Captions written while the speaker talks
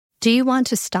Do you want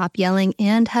to stop yelling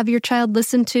and have your child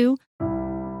listen too?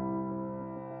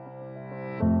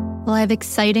 Well, I have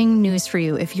exciting news for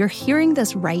you. If you're hearing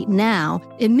this right now,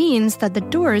 it means that the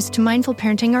doors to mindful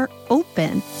parenting are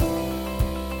open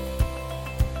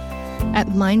at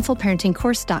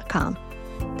mindfulparentingcourse.com.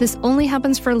 This only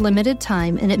happens for a limited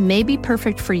time, and it may be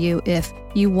perfect for you if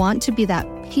you want to be that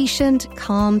patient,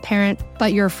 calm parent,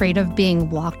 but you're afraid of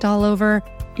being walked all over,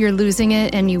 you're losing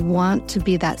it, and you want to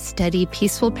be that steady,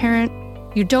 peaceful parent.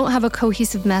 You don't have a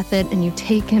cohesive method, and you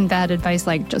take in bad advice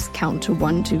like just count to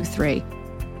 1, 2, 3.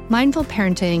 Mindful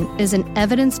parenting is an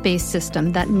evidence-based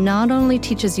system that not only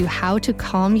teaches you how to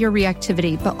calm your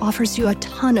reactivity, but offers you a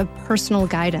ton of personal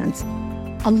guidance.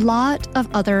 A lot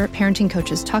of other parenting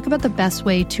coaches talk about the best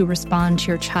way to respond to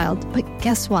your child, but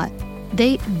guess what?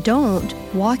 They don't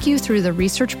walk you through the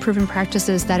research-proven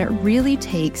practices that it really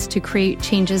takes to create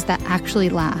changes that actually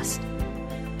last.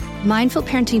 Mindful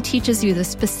parenting teaches you the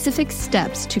specific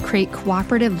steps to create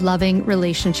cooperative, loving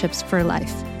relationships for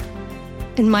life.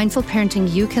 In mindful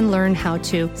parenting, you can learn how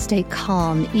to stay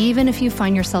calm, even if you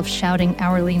find yourself shouting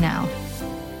hourly now.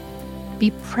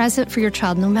 Be present for your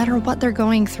child no matter what they're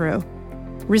going through.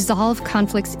 Resolve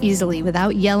conflicts easily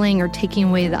without yelling or taking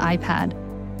away the iPad.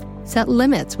 Set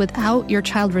limits without your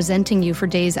child resenting you for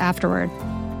days afterward.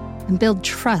 And build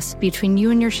trust between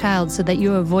you and your child so that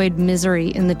you avoid misery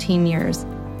in the teen years.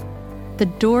 The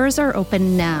doors are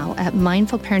open now at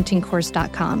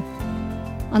mindfulparentingcourse.com.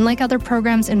 Unlike other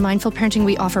programs in mindful parenting,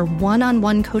 we offer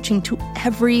one-on-one coaching to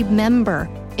every member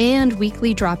and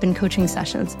weekly drop-in coaching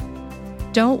sessions.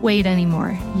 Don't wait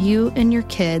anymore. You and your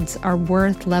kids are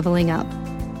worth leveling up.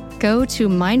 Go to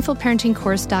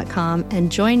mindfulparentingcourse.com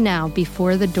and join now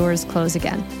before the doors close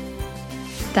again.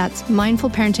 That's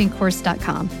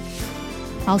mindfulparentingcourse.com.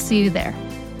 I'll see you there.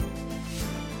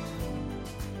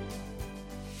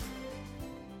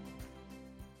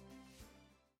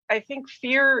 I think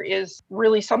fear is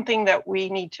really something that we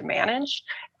need to manage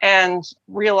and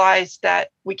realize that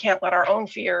we can't let our own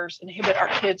fears inhibit our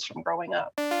kids from growing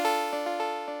up.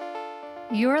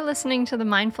 You're listening to the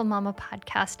Mindful Mama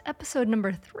podcast, episode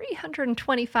number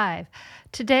 325.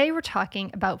 Today, we're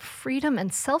talking about freedom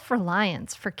and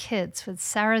self-reliance for kids with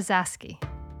Sara Zaske.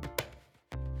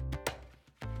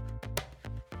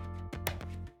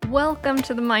 Welcome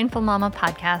to the Mindful Mama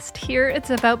podcast. Here, it's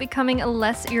about becoming a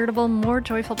less irritable, more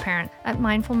joyful parent. At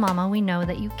Mindful Mama, we know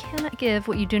that you cannot give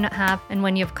what you do not have, and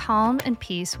when you have calm and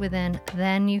peace within,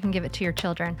 then you can give it to your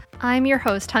children. I'm your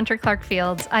host, Hunter Clark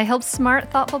Fields. I help smart,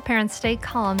 thoughtful parents stay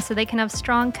calm so they can have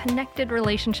strong, connected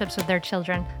relationships with their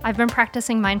children. I've been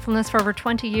practicing mindfulness for over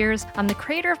 20 years. I'm the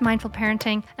creator of Mindful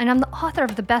Parenting, and I'm the author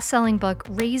of the best-selling book,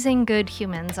 Raising Good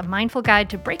Humans, a mindful guide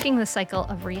to breaking the cycle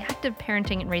of reactive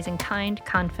parenting and raising kind,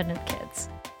 confident kids.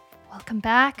 Welcome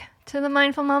back to the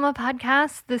Mindful Mama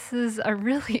podcast. This is a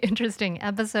really interesting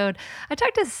episode. I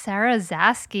talked to Sara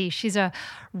Zaske. She's a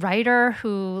writer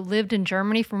who lived in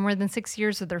Germany for more than 6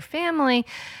 years with her family,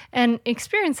 and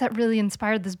experience that really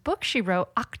inspired this book she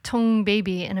wrote, Achtung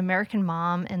Baby, An American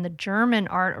Mom and the German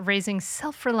Art of Raising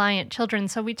Self-Reliant Children.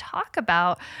 So we talk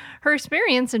about her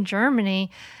experience in Germany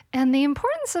and the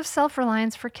importance of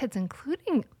self-reliance for kids,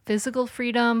 including physical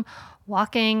freedom,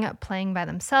 walking, playing by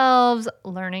themselves,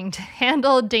 learning to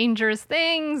handle dangerous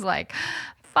things like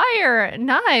fire,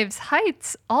 knives,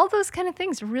 heights, all those kind of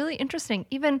things. Really interesting.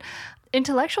 Even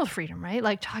intellectual freedom, right?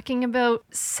 Like talking about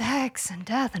sex and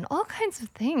death and all kinds of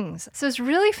things. So it's a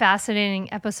really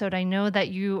fascinating episode. I know that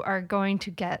you are going to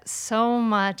get so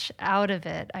much out of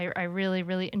it. I really,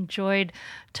 really enjoyed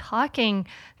talking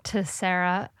to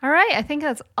Sara. All right, I think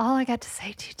that's all I got to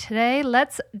say to you today.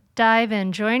 Let's dive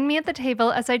in. Join me at the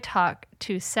table as I talk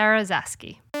to Sara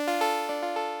Zaske.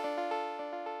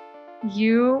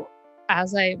 You,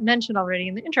 as I mentioned already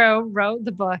in the intro, wrote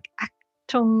the book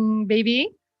Achtung Baby.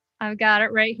 I've got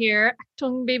it right here,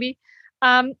 Achtung Baby.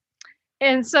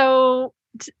 And so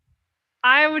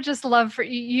I would just love for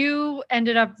you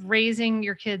ended up raising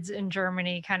your kids in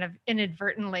Germany kind of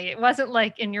inadvertently. It wasn't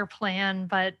like in your plan,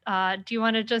 but do you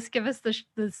want to just give us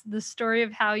the story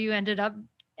of how you ended up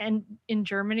in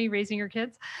Germany raising your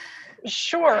kids?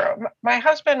 Sure. My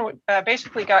husband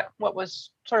basically got what was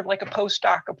sort of like a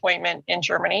postdoc appointment in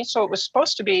Germany. So it was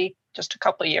supposed to be just a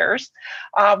couple of years.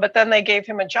 But then they gave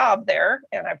him a job there.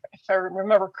 And if I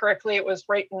remember correctly, it was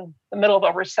right in the middle of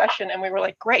a recession. And we were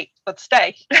like, great, let's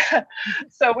stay.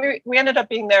 So we ended up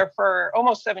being there for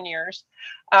almost 7 years.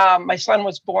 My son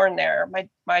was born there.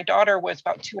 My daughter was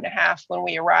about 2.5 when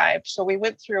we arrived. So we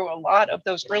went through a lot of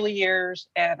those early years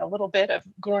and a little bit of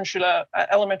Grundschule,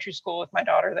 elementary school with my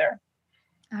daughter there.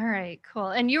 All right, cool.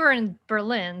 And you were in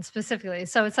Berlin specifically.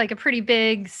 So it's like a pretty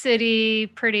big city,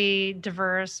 pretty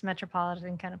diverse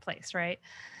metropolitan kind of place, right?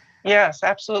 Yes,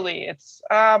 absolutely. It's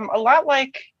a lot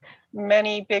like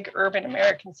many big urban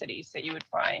American cities that you would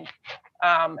find.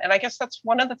 And I guess that's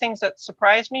one of the things that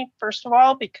surprised me, first of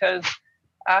all, because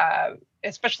uh,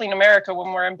 especially in America,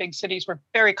 when we're in big cities, we're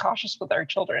very cautious with our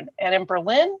children. And in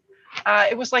Berlin,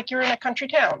 it was like you're in a country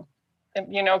town.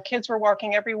 And, kids were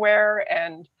walking everywhere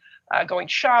and going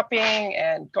shopping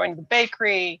and going to the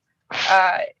bakery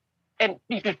and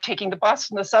taking the bus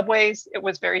and the subways. It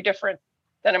was very different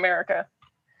than America.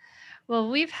 Well,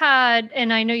 we've had,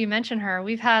 and I know you mentioned her,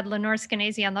 we've had Lenore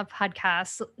Skenazy on the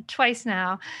podcast twice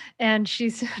now, and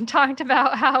she's talked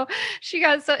about how she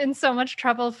got in so much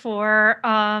trouble for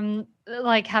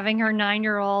like having her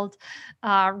 9-year-old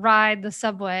ride the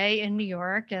subway in New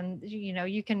York. And,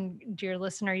 you can, dear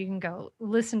listener, you can go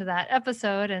listen to that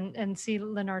episode and see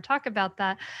Lenore talk about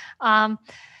that. And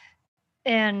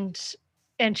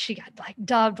she got like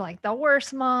dubbed like the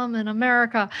worst mom in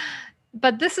America.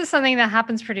 But this is something that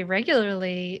happens pretty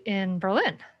regularly in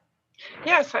Berlin.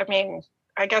 Yes, I mean,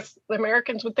 I guess the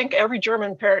Americans would think every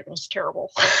German parent was terrible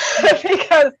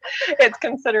because it's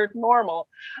considered normal.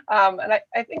 And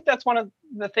I think that's one of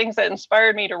the things that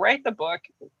inspired me to write the book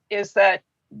is that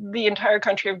the entire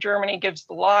country of Germany gives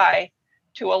the lie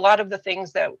to a lot of the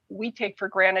things that we take for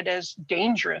granted as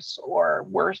dangerous or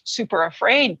we're super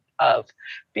afraid of,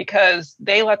 because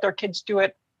they let their kids do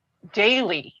it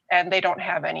daily and they don't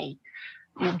have any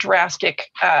drastic,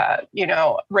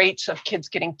 rates of kids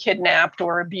getting kidnapped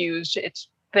or abused.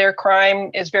 Their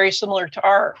crime is very similar to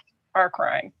our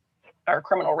crime, our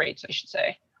criminal rates, I should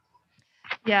say.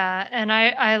 Yeah, and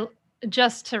I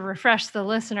just to refresh the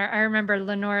listener, I remember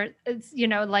Lenore,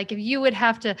 like if you would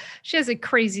have to, she has a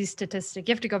crazy statistic.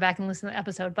 You have to go back and listen to the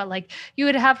episode, but like you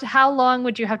would have to, how long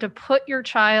would you have to put your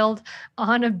child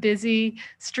on a busy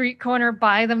street corner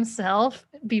by themselves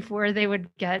before they would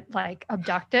get like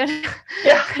abducted?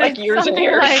 Yeah, like years and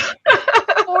years. Like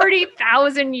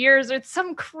 40,000 years. It's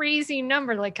some crazy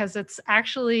number, like, because it's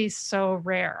actually so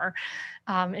rare.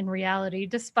 In reality,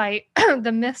 despite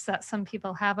the myths that some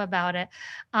people have about it.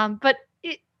 But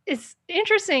it's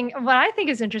interesting. What I think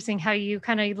is interesting, how you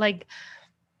kind of like,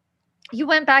 you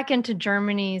went back into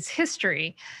Germany's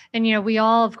history. And, we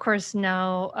all, of course,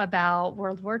 know about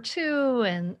World War II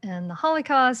and the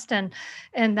Holocaust, and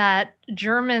that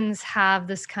Germans have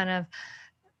this kind of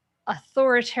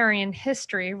authoritarian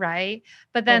history, right?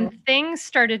 But then things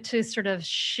started to sort of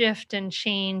shift and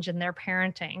change in their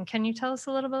parenting. Can you tell us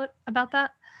a little bit about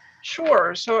that?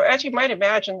 Sure. So as you might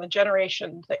imagine, the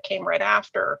generation that came right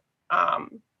after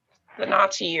the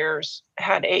Nazi years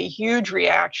had a huge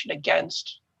reaction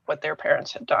against what their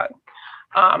parents had done.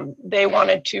 They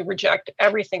wanted to reject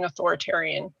everything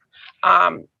authoritarian,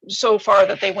 so far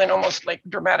that they went almost like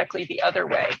dramatically the other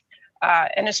way.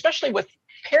 And especially with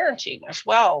parenting as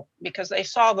well, because they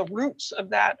saw the roots of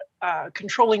that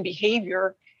controlling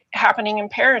behavior happening in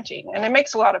parenting. And it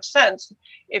makes a lot of sense.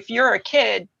 If you're a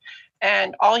kid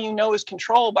and all you know is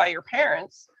control by your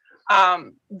parents,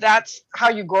 that's how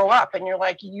you grow up, and you're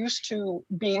like used to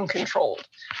being controlled.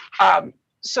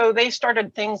 So they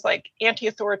started things like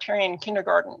anti-authoritarian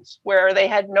kindergartens where they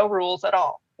had no rules at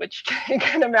all, which you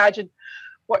can imagine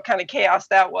what kind of chaos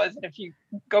that was. And if you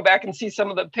go back and see some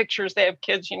of the pictures, they have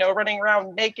kids, running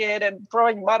around naked and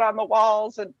throwing mud on the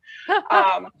walls. And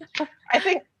I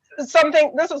think this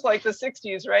is like the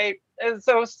 60s, right? And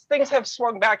so things have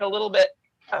swung back a little bit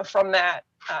from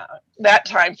that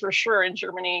time for sure in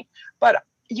Germany. But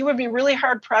you would be really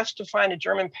hard pressed to find a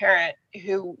German parent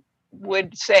who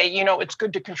would say, it's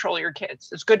good to control your kids.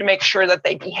 It's good to make sure that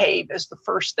they behave is the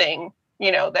first thing,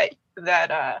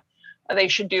 that they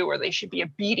should do, or they should be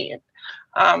obedient.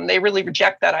 They really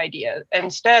reject that idea.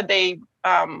 Instead, they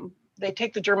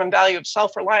take the German value of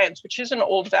self-reliance, which is an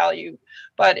old value,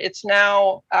 but it's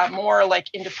now more like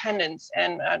independence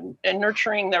and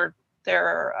nurturing their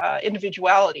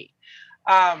individuality,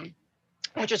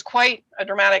 which is quite a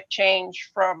dramatic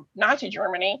change from Nazi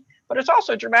Germany. But it's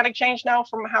also a dramatic change now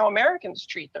from how Americans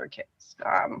treat their kids.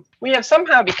 We have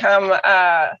somehow become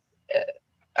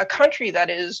a country that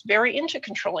is very into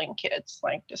controlling kids,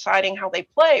 like deciding how they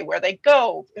play, where they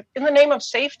go, in the name of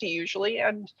safety usually,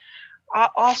 and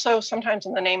also sometimes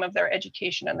in the name of their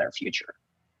education and their future.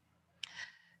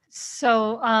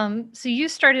 So, so you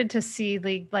started to see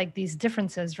like these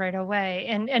differences right away,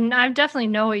 and I definitely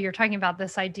know what you're talking about.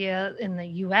 This idea in the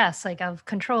U.S. like of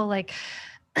control, like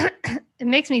it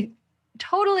makes me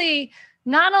totally,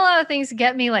 not a lot of things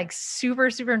get me like super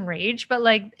enraged, but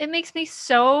like it makes me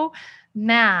so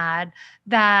mad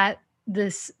that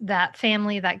that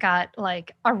family that got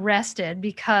like arrested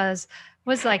because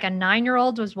was like a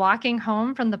 9-year-old was walking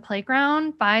home from the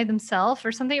playground by themselves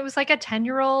or something. It was like a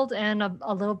 10-year-old and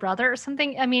a little brother or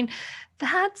something. I mean,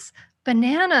 that's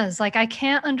bananas. Like, I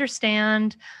can't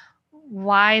understand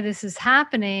why this is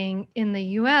happening in the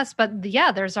US, but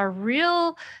yeah, there's a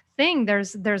real thing.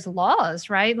 There's laws,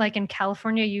 right? Like in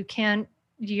California, you can't,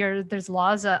 there's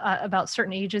laws about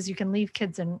certain ages you can leave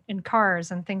kids in cars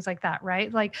and things like that,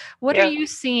 right? Like, what are you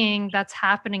seeing that's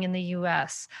happening in the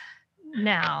US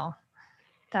now?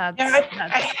 That's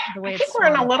the way I it's think we're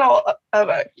in a little of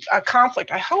a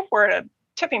conflict. I hope we're at a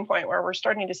tipping point where we're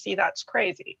starting to see that's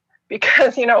crazy.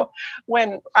 Because,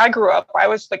 when I grew up, I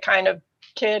was the kind of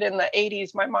kid in the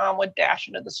 80s. My mom would dash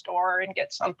into the store and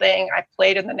get something. I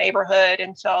played in the neighborhood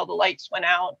until the lights went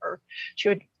out, or she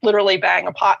would literally bang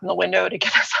a pot in the window to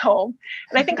get us home.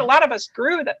 And I think a lot of us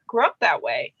grew up that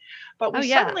way. But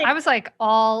I was like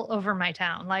all over my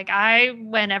town. Like, I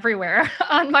went everywhere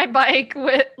on my bike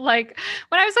with, like,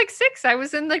 when I was like 6, I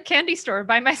was in the candy store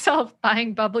by myself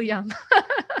buying bubble yum.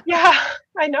 Yeah,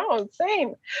 I know.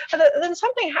 Same. And then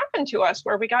something happened to us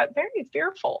where we got very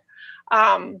fearful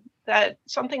that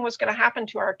something was going to happen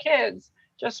to our kids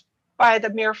just by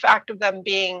the mere fact of them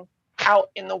being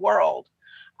out in the world.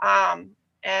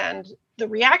 And the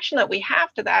reaction that we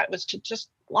have to that was to just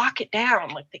lock it down,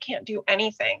 like they can't do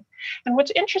anything. And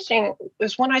what's interesting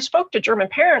is when I spoke to German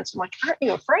parents, I'm like, aren't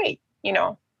you afraid,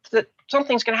 that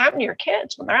something's going to happen to your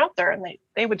kids when they're out there? And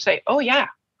they would say, oh yeah,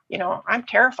 I'm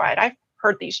terrified. I've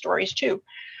heard these stories too,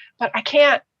 but I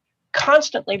can't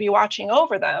constantly be watching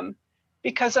over them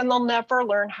because then they'll never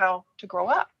learn how to grow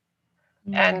up.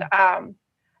 And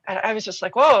I was just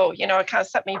like, whoa, it kind of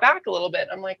set me back a little bit.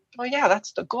 I'm like, oh yeah,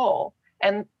 that's the goal.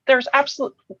 And there's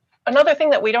another thing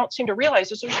that we don't seem to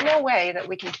realize is there's no way that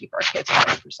we can keep our kids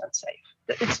 100% safe.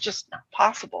 It's just not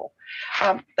possible.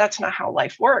 That's not how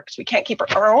life works. We can't keep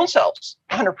our own selves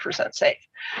 100% safe.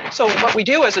 So what we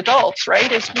do as adults,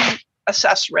 right, is we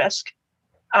assess risk.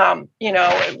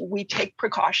 We take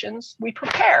precautions, we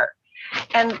prepare.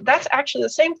 And that's actually the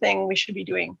same thing we should be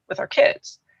doing with our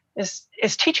kids, is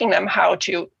teaching them how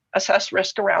to assess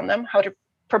risk around them, how to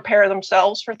prepare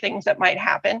themselves for things that might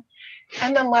happen,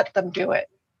 and then let them do it,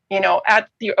 at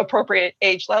the appropriate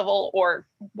age level or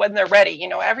when they're ready.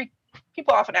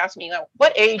 People often ask me,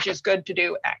 what age is good to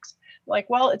do X? I'm like,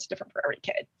 well, it's different for every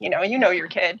kid. Your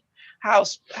kid,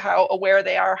 how aware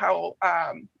they are, how,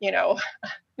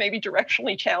 maybe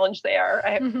directionally challenged they are.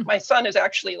 My son is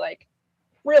actually like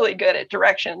really good at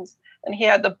directions, and he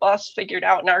had the bus figured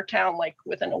out in our town like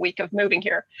within a week of moving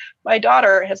here. My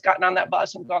daughter has gotten on that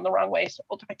bus and gone the wrong way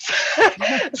several times.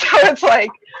 So it's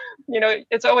like,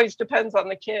 it's always depends on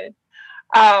the kid.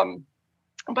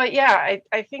 But yeah,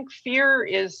 I think fear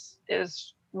is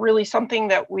really something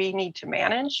that we need to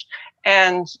manage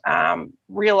and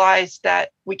realize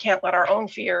that we can't let our own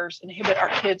fears inhibit our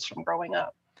kids from growing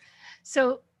up.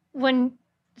 So when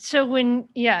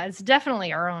it's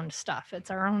definitely our own stuff.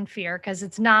 It's our own fear because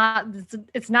it's not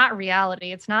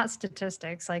reality. It's not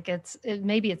statistics. Like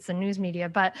maybe it's the news media.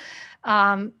 But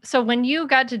so when you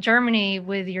got to Germany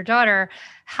with your daughter,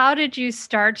 how did you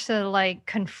start to like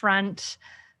confront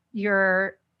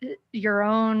your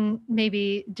own,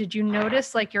 maybe did you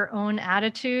notice like your own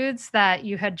attitudes that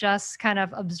you had just kind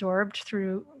of absorbed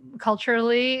through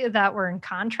culturally that were in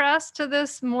contrast to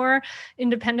this more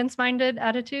independence-minded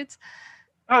attitudes?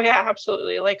 Oh yeah,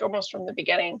 absolutely. Like almost from the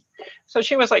beginning. So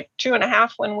she was like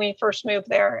 2.5 when we first moved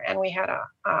there, and we had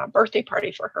a birthday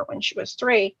party for her when she was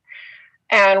 3.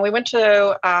 And we went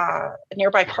to a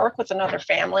nearby park with another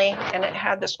family, and it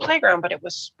had this playground, but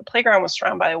the playground was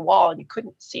surrounded by a wall and you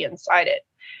couldn't see inside it.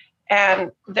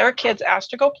 And their kids asked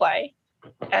to go play.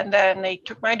 And then they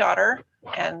took my daughter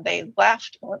and they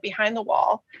left and went behind the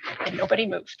wall, and nobody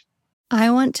moved. I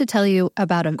want to tell you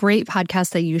about a great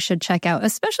podcast that you should check out,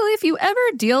 especially if you ever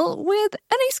deal with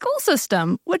any school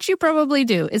system, which you probably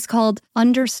do. It's called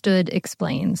Understood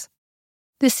Explains.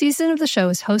 This season of the show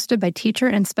is hosted by teacher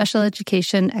and special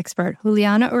education expert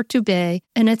Juliana Urtubey,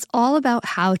 and it's all about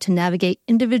how to navigate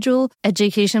individual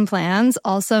education plans,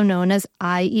 also known as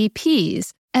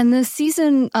IEPs. And this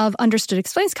season of Understood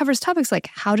Explains covers topics like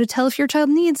how to tell if your child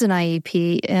needs an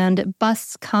IEP and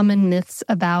busts common myths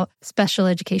about special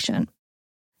education.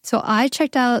 So I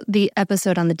checked out the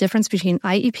episode on the difference between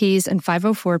IEPs and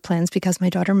 504 plans because my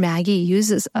daughter Maggie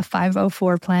uses a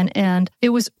 504 plan, and it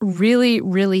was really,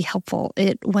 really helpful.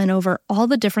 It went over all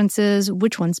the differences,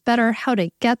 which one's better, how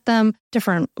to get them,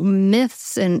 different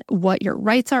myths and what your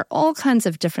rights are, all kinds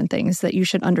of different things that you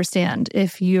should understand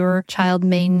if your child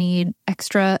may need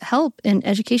extra help in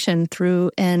education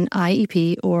through an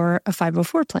IEP or a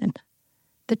 504 plan.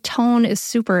 The tone is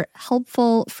super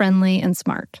helpful, friendly, and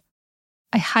smart.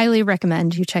 I highly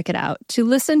recommend you check it out. To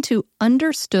listen to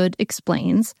Understood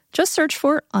Explains, just search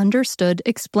for Understood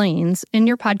Explains in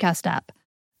your podcast app.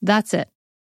 That's it.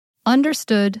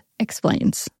 Understood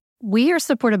Explains. We are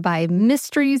supported by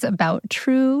Mysteries About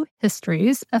True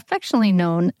Histories, affectionately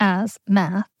known as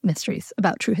Math Mysteries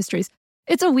About True Histories.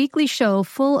 It's a weekly show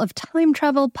full of time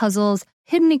travel puzzles,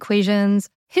 hidden equations,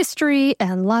 history,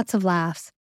 and lots of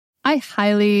laughs. I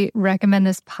highly recommend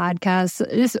this podcast.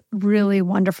 It is really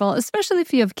wonderful, especially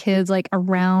if you have kids like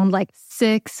around like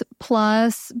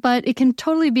 6+, but it can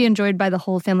totally be enjoyed by the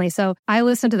whole family. So I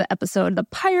listened to the episode, The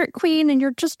Pirate Queen, and you're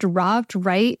just dropped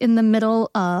right in the middle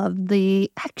of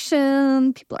the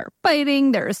action. People are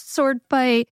fighting, there's a sword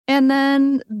fight. And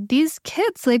then these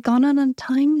kids, they've gone on a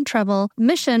time travel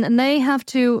mission and they have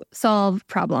to solve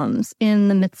problems in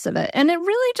the midst of it. And it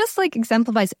really just like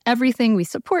exemplifies everything we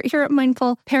support here at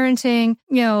Mindful Parenting.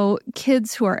 You know,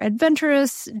 kids who are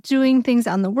adventurous, doing things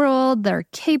out in the world, they're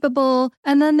capable.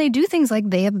 And then they do things like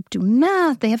they have to do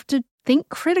math, they have to think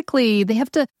critically, they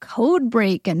have to code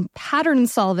break and pattern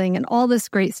solving and all this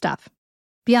great stuff.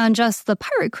 Beyond just the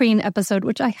Pirate Queen episode,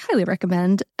 which I highly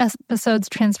recommend, episodes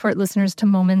transport listeners to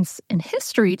moments in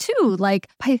history, too, like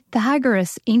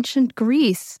Pythagoras, ancient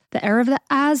Greece, the era of the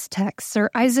Aztecs, Sir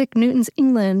Isaac Newton's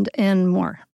England, and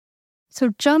more.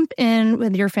 So jump in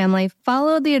with your family,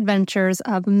 follow the adventures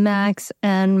of Max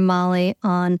and Molly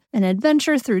on an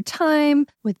adventure through time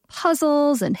with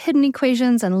puzzles and hidden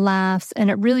equations and laughs,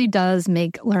 and it really does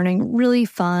make learning really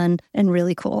fun and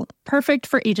really cool. Perfect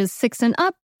for ages 6 and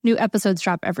up. New episodes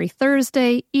drop every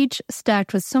Thursday, each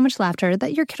stacked with so much laughter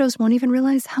that your kiddos won't even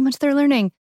realize how much they're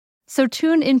learning. So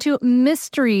tune into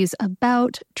Mysteries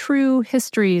About True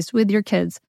Histories with your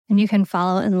kids, and you can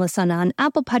follow and listen on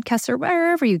Apple Podcasts or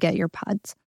wherever you get your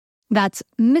pods. That's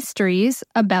Mysteries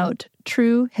About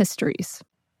True Histories.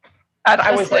 And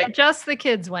I was like, just the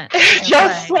kids went.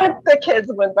 Just let the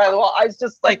kids went by the wall. I was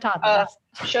just like,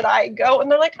 should I go? And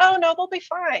they're like, oh, no, they'll be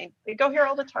fine. They go here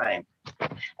all the time.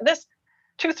 And this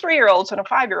 2 3-year-olds and a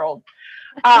 5-year-old.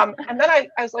 And then I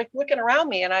was like looking around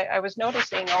me and I was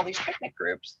noticing all these picnic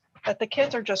groups that the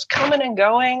kids are just coming and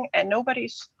going and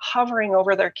nobody's hovering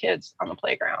over their kids on the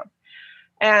playground.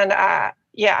 And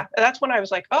that's when I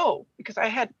was like, oh, because I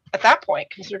had at that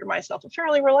point considered myself a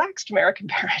fairly relaxed American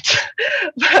parent,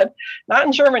 but not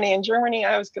in Germany. In Germany,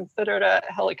 I was considered a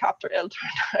helicopter eltern.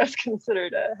 I was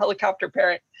considered a helicopter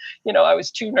parent. You know, I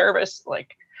was too nervous,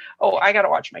 like, oh, I got to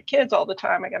watch my kids all the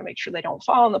time. I got to make sure they don't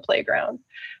fall on the playground.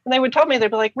 And they would tell me,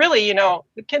 they'd be like, really, you know,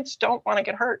 the kids don't want to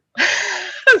get hurt.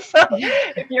 So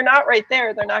if you're not right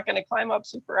there, they're not going to climb up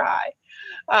super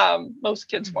high. Most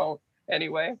kids won't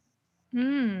anyway.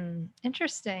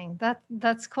 Interesting.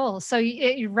 That's cool. So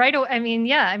right away,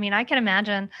 I can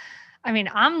imagine. I mean,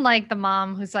 I'm like the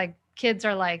mom who's like, kids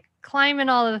are like climbing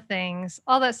all of the things,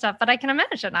 all that stuff. But I can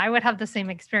imagine I would have the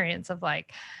same experience of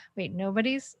like, wait,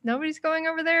 nobody's going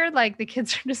over there. Like the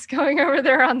kids are just going over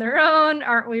there on their own.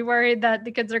 Aren't we worried that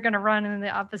the kids are going to run in the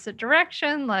opposite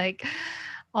direction? Like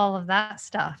all of that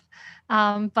stuff.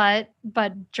 But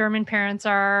German parents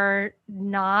are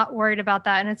not worried about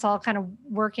that. And it's all kind of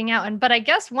working out. But I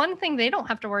guess one thing they don't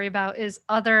have to worry about is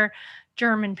other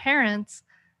German parents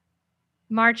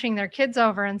marching their kids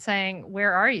over and saying,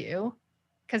 where are you?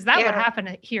 Because that would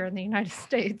happen here in the United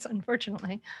States,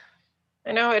 unfortunately.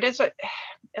 I know it is a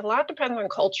lot depends on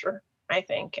culture, I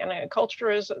think. And culture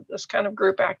is this kind of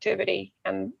group activity.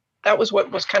 And that was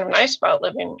what was kind of nice about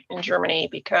living in Germany,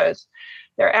 because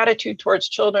their attitude towards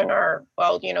children are,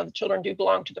 well, you know, the children do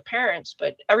belong to the parents,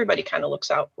 but everybody kind of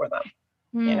looks out for them.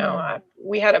 You know,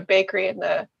 we had a bakery in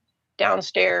the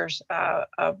downstairs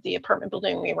of the apartment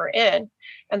building we were in,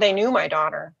 and they knew my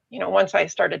daughter, you know, once I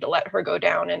started to let her go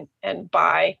down and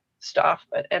buy stuff,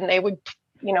 and they would,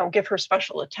 you know, give her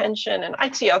special attention. And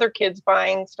I'd see other kids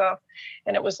buying stuff.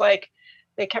 And it was like,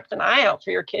 they kept an eye out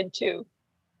for your kid too.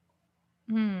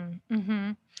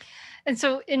 Mm-hmm. And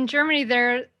so in Germany,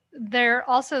 they're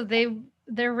also,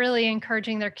 they're really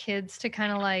encouraging their kids to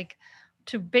kind of like,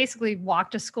 to basically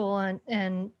walk to school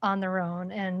and on their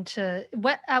own. And to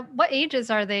at what ages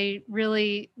are they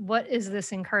really, what is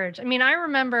this encouraged? I mean, I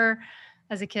remember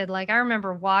as a kid, like I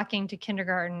remember walking to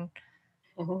kindergarten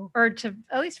or to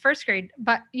at least first grade,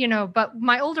 but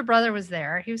my older brother was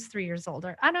there. He was 3 years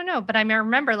older. I don't know, but I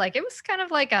remember like, it was kind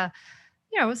of like it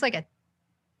was like a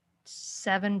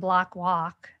 7-block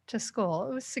walk to school.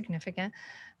 It was significant.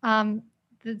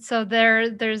 So they're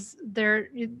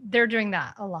doing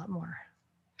that a lot more.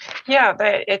 Yeah,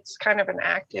 it's kind of an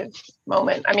active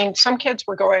moment. I mean, some kids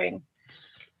were going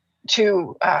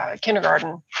to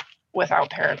kindergarten without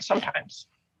parents sometimes.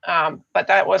 But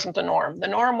that wasn't the norm. The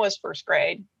norm was first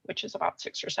grade, which is about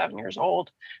 6 or 7 years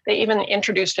old. They even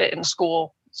introduced it in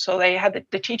school. So they had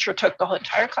the teacher took the whole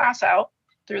entire class out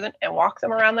and walked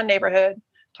them around the neighborhood,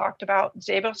 talked about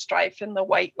Zebra-Strife and the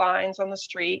white lines on the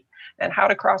street and how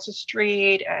to cross the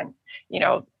street and,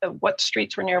 what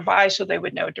streets were nearby so they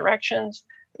would know directions.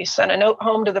 They sent a note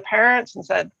home to the parents and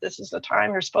said, this is the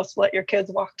time you're supposed to let your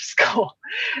kids walk to school.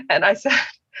 And I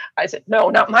said, no,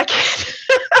 not my kid.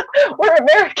 We're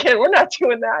American. We're not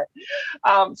doing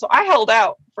that. So I held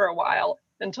out for a while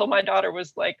until my daughter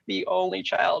was like the only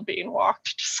child being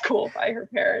walked to school by her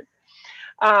parent.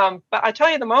 But I tell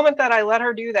you, the moment that I let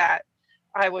her do that,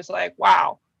 I was like,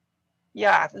 wow,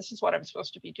 yeah, this is what I'm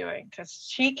supposed to be doing. Because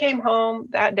she came home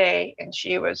that day and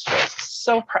she was just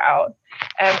so proud.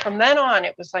 And from then on,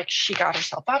 it was like she got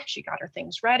herself up, she got her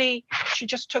things ready. She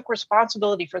just took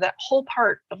responsibility for that whole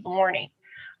part of the morning.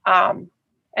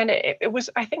 And it was,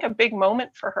 I think, a big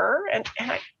moment for her, and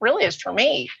it really is for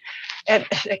me. And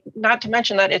not to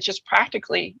mention that it's just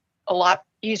practically a lot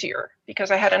easier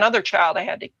because I had another child I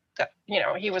had to,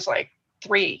 he was like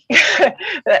 3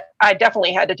 that I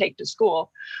definitely had to take to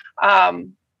school.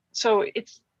 So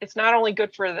it's not only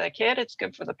good for the kid, it's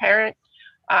good for the parent.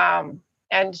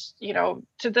 And,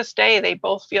 to this day, they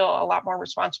both feel a lot more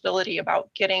responsibility about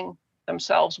getting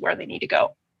themselves where they need to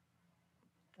go.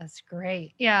 That's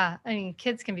great. Yeah. I mean,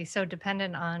 kids can be so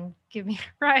dependent on give me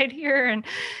a ride here and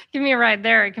give me a ride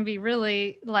there. It can be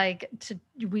really like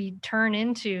we turn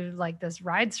into like this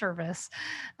ride service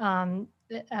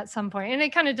at some point. And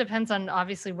it kind of depends on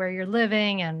obviously where you're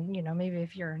living and, maybe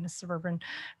if you're in a suburban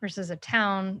versus a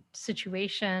town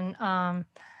situation.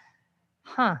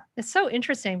 It's so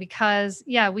interesting because,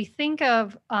 we think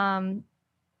of, like,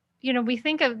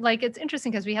 it's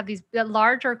interesting because we have these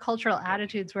larger cultural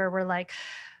attitudes where we're like,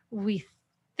 we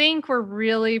think we're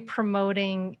really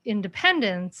promoting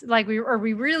independence, like we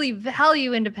really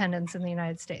value independence in the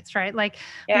United States, right? Like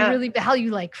we really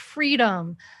value like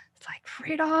freedom. It's like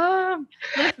freedom,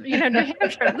 New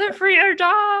Hampshire, live free or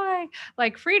die,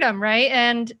 like freedom, right?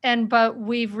 And but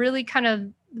we've really kind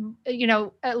of,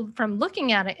 from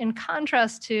looking at it in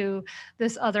contrast to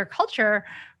this other culture,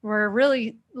 we're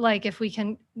really like, it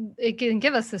can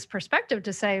give us this perspective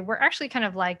to say we're actually kind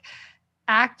of like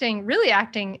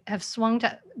have swung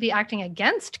to be acting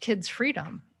against kids'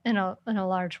 freedom in a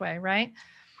large way, right?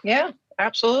 Yeah,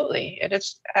 absolutely. It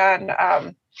is. And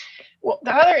well,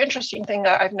 the other interesting thing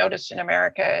that I've noticed in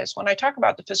America is when I talk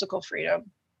about the physical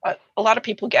freedom, a lot of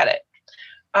people get it.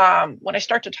 When I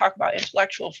start to talk about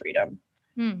intellectual freedom,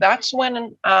 that's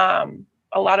when a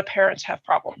lot of parents have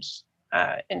problems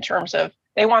in terms of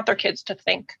they want their kids to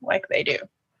think like they do.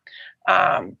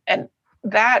 And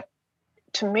that,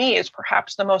 to me, is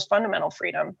perhaps the most fundamental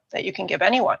freedom that you can give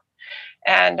anyone.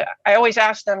 And I always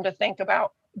ask them to think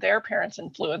about their parents'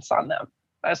 influence on them.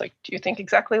 I was like, do you think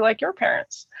exactly like your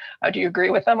parents? Do you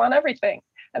agree with them on everything?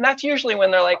 And that's usually when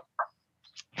they're like,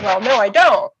 well, no, I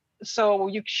don't. So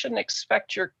you shouldn't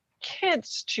expect your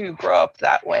kids to grow up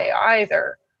that way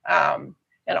either.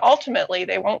 And ultimately,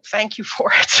 they won't thank you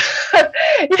for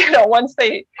it. Once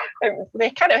they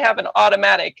kind of have an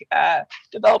automatic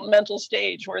developmental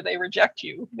stage where they reject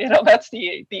you. That's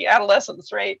the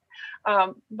adolescence, right?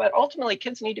 But ultimately,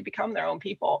 kids need to become their own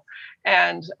people.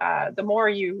 And the more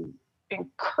you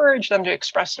encourage them to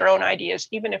express their own ideas,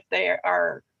 even if they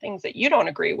are things that you don't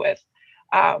agree with,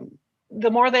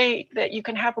 the more that you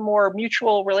can have a more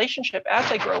mutual relationship as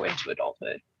they grow into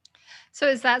adulthood. So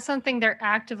is that something they're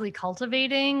actively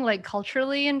cultivating, like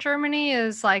culturally in Germany,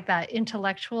 is like that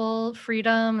intellectual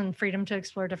freedom and freedom to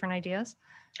explore different ideas?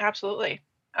 Absolutely.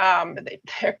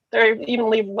 They even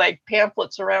leave like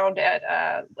pamphlets around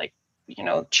at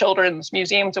children's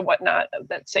museums and whatnot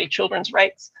that say children's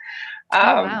rights.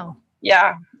 Wow.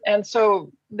 Yeah. And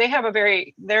so they have a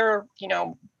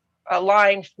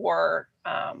line for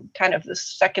kind of the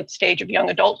second stage of young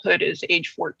adulthood is age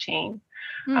 14.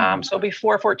 So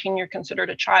before 14, you're considered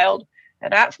a child.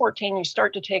 And at 14, you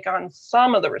start to take on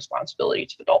some of the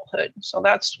responsibilities of adulthood. So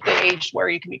that's the age where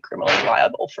you can be criminally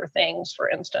liable for things, for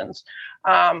instance.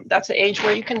 That's the age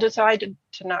where you can decide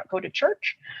to not go to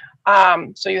church.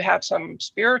 So you have some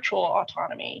spiritual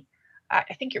autonomy.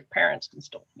 I think your parents can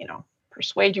still,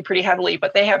 persuade you pretty heavily,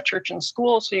 but they have church and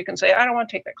school. So you can say, I don't want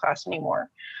to take that class anymore.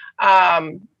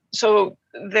 So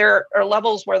there are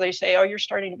levels where they say, oh, you're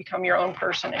starting to become your own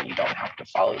person and you don't have to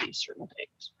follow these certain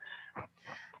things.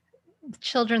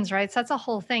 Children's rights, that's a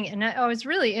whole thing. And I was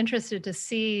really interested to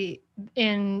see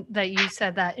that you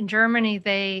said that in Germany,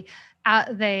 they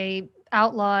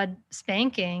outlawed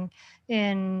spanking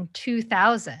in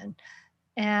 2000.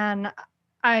 And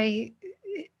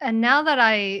now that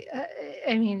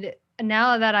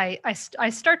now that I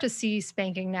start to see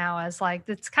spanking now as like,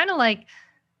 it's kind of like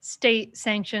state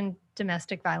sanctioned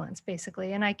domestic violence,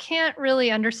 basically. And I can't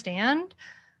really understand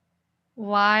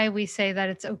why we say that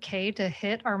it's okay to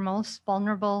hit our most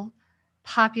vulnerable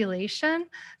population.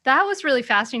 That was really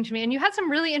fascinating to me. And you had some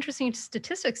really interesting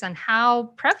statistics on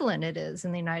how prevalent it is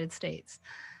in the United States.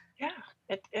 Yeah,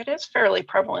 it is fairly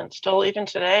prevalent still, even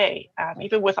today,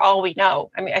 even with all we know.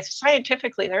 I mean,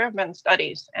 scientifically, there have been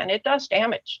studies, and it does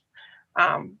damage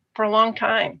for a long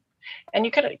time. And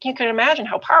you could imagine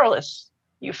how powerless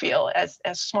you feel as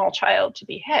a small child to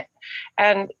be hit.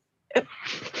 And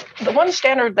the one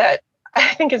standard that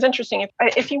I think is interesting,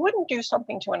 if you wouldn't do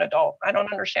something to an adult, I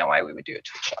don't understand why we would do it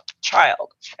to a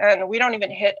child. And we don't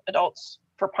even hit adults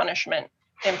for punishment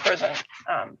in prison.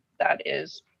 That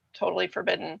is totally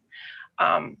forbidden.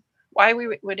 Why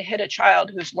we would hit a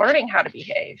child who's learning how to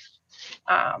behave,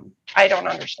 I don't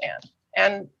understand.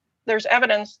 And there's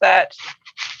evidence that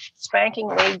spanking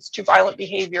leads to violent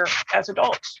behavior as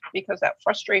adults because that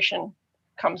frustration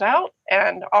comes out,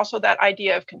 and also that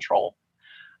idea of control.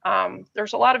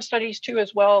 There's a lot of studies too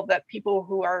as well that people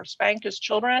who are spanked as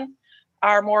children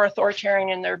are more authoritarian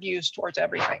in their views towards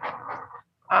everything.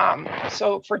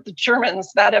 So for the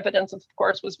Germans, that evidence, of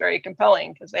course, was very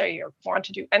compelling because they want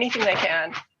to do anything they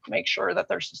can to make sure that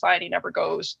their society never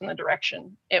goes in the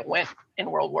direction it went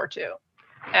in World War II.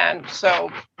 And so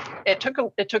it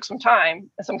took some time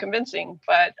and some convincing,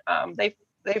 but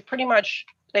they've pretty much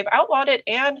outlawed it,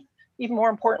 and even more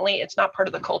importantly, it's not part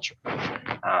of the culture,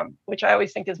 which I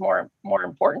always think is more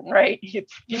important, right? It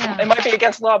might be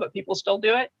against law, but people still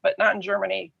do it, but not in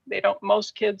Germany. They don't.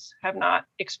 Most kids have not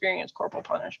experienced corporal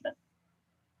punishment.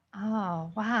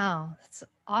 Oh, wow, that's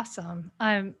awesome!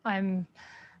 I'm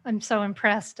so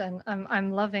impressed, and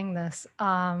I'm loving this.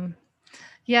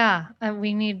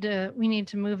 We need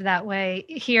to move that way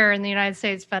here in the United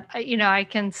States, but I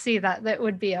can see that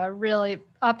would be a really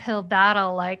uphill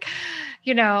battle. Like,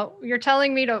 you're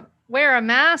telling me to wear a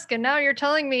mask, and now you're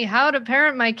telling me how to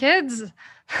parent my kids.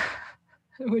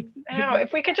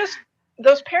 If we could just,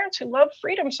 those parents who love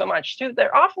freedom so much too,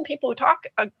 they're often people who talk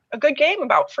a good game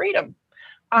about freedom.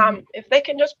 If they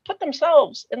can just put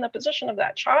themselves in the position of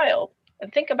that child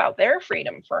and think about their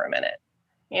freedom for a minute,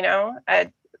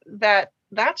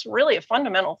 that's really a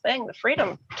fundamental thing, the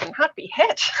freedom to not be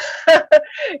hit,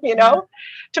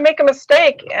 to make a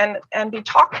mistake and be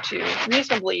talked to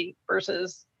reasonably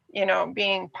versus,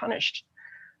 being punished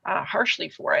harshly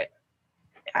for it.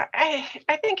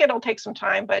 I think it'll take some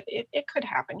time, but it could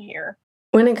happen here.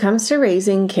 When it comes to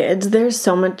raising kids, there's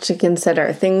so much to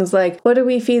consider. Things like, what do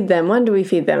we feed them? When do we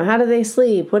feed them? How do they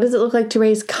sleep? What does it look like to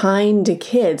raise kind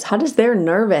kids? How does their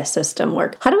nervous system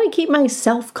work? How do I keep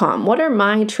myself calm? What are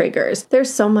my triggers?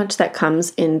 There's so much that comes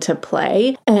into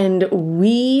play, and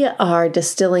we are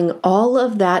distilling all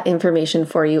of that information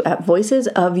for you at Voices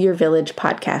of Your Village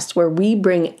podcast, where we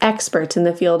bring experts in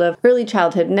the field of early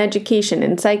childhood and education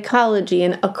and psychology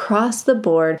and across the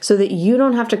board so that you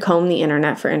don't have to comb the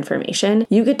internet for information.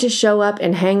 You get to show up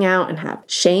and hang out and have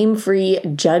shame-free,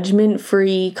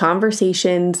 judgment-free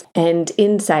conversations and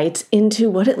insights into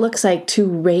what it looks like to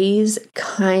raise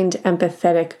kind,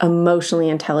 empathetic, emotionally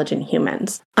intelligent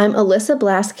humans. I'm Alyssa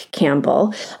Blask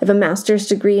Campbell. I have a master's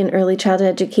degree in early childhood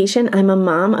education. I'm a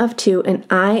mom of 2, and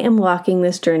I am walking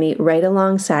this journey right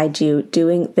alongside you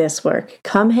doing this work.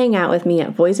 Come hang out with me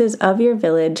at Voices of Your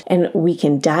Village, and we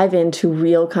can dive into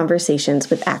real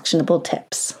conversations with actionable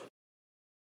tips.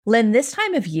 Lynn, this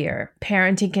time of year,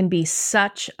 parenting can be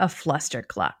such a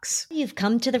flusterclux. You've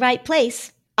come to the right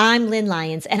place. I'm Lynn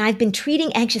Lyons, and I've been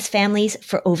treating anxious families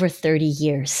for over 30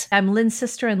 years. I'm Lynn's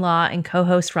sister-in-law and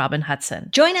co-host Robin Hudson.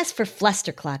 Join us for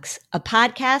Flusterclux, a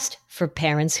podcast for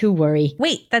parents who worry.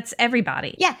 Wait, that's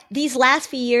everybody. Yeah, these last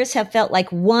few years have felt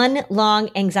like one long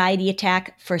anxiety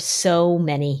attack for so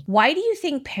many. Why do you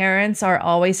think parents are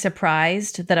always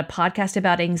surprised that a podcast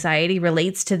about anxiety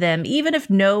relates to them, even if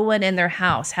no one in their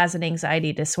house has an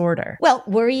anxiety disorder? Well,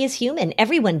 worry is human.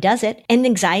 Everyone does it. And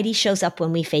anxiety shows up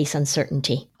when we face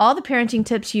uncertainty. All the parenting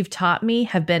tips you've taught me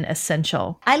have been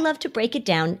essential. I love to break it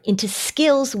down into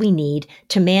skills we need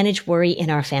to manage worry in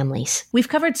our families. We've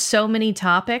covered so many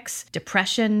topics: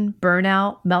 depression,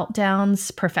 burnout,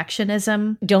 meltdowns,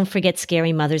 perfectionism. Don't forget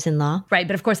scary mothers-in-law. Right,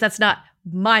 but of course that's not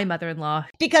my mother-in-law.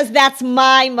 Because that's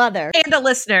my mother. And a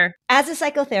listener. As a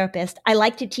psychotherapist, I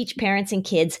like to teach parents and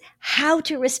kids how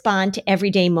to respond to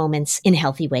everyday moments in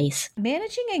healthy ways.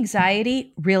 Managing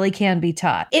anxiety really can be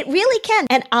taught. It really can.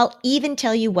 And I'll even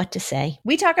tell you what to say.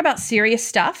 We talk about serious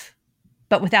stuff,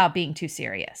 but without being too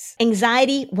serious.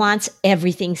 Anxiety wants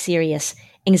everything serious.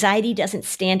 Anxiety doesn't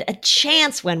stand a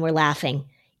chance when we're laughing,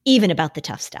 even about the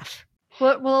tough stuff.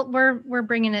 Well, we're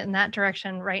bringing it in that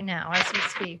direction right now as we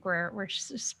speak. We're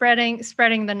spreading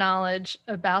the knowledge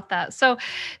about that. So,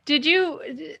 did you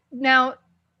now?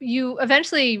 You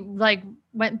eventually like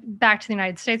went back to the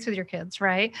United States with your kids,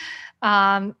 right?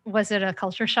 Was it a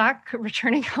culture shock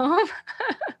returning home?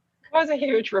 It was a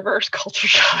huge reverse culture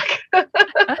shock.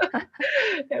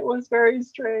 It was very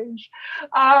strange.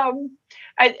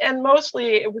 And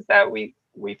mostly it was that we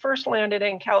first landed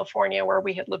in California, where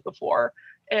we had lived before,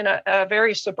 in a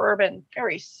very suburban,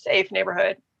 very safe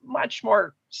neighborhood, much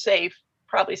more safe,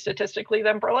 probably statistically,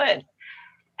 than Berlin.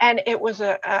 And it was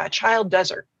a child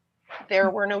desert. There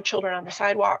were no children on the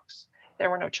sidewalks. There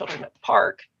were no children at the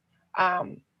park.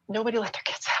 Nobody let their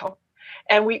kids out.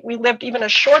 And we lived even a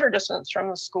shorter distance from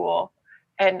the school,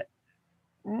 and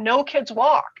no kids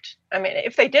walked. I mean,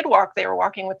 if they did walk, they were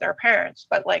walking with their parents,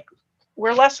 but like,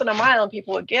 we're less than a mile, and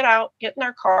people would get out, get in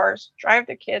their cars, drive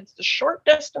their kids the short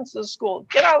distance to the school,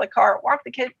 get out of the car, walk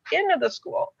the kid into the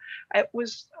school. It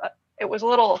was a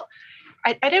little,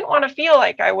 I didn't want to feel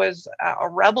like I was a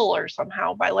rebel or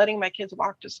somehow by letting my kids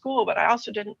walk to school, but I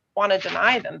also didn't want to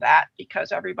deny them that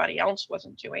because everybody else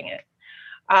wasn't doing it.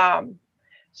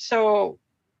 So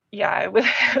yeah, it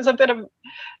was a bit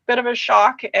of a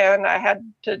shock, and I had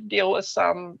to deal with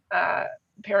some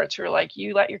parents who were like,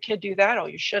 "You let your kid do that? Oh,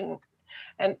 you shouldn't."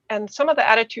 And some of the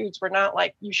attitudes were not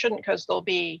like, "You shouldn't because they'll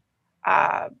be,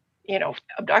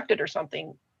 abducted or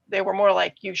something." They were more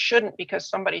like, "You shouldn't because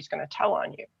somebody's going to tell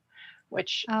on you,"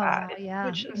 which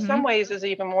in some ways is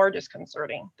even more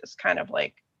disconcerting. This kind of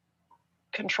like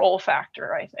control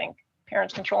factor, I think,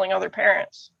 parents controlling other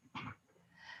parents.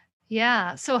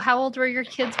 Yeah. So how old were your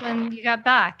kids when you got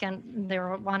back and they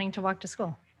were wanting to walk to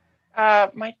school?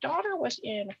 My daughter was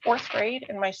in 4th grade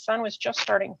and my son was just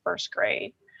starting 1st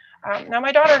grade. Now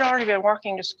my daughter had already been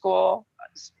walking to school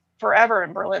forever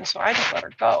in Berlin, so I just let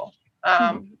her go.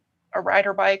 I ride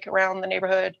her bike around the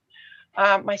neighborhood.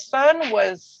 My son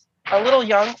was a little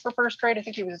young for 1st grade. I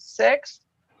think he was 6,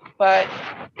 but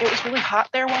it was really hot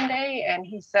there one day, and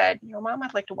he said, "Mom,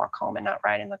 I'd like to walk home and not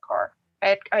ride in the car."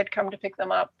 I'd come to pick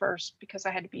them up first because I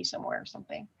had to be somewhere or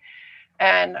something.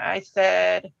 And I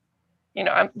said,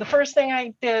 the first thing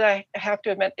I did, I have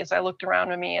to admit, is I looked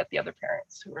around at me at the other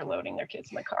parents who were loading their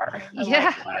kids in the car. I'm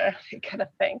like, what are they gonna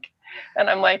think? And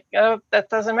I'm like, oh, that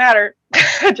doesn't matter.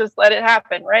 Just let it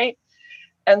happen, right?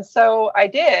 And so I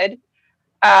did.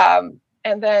 And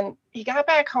then he got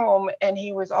back home and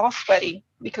he was all sweaty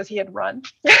because he had run.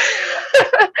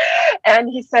 And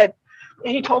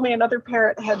he told me another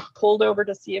parent had pulled over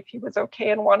to see if he was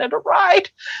okay and wanted a ride.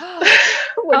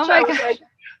 Which I was like,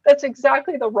 that's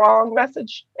exactly the wrong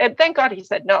message. And thank God he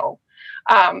said no,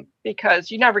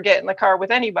 because you never get in the car with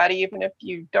anybody, even if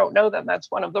you don't know them. That's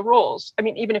one of the rules. I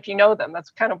mean, even if you know them, that's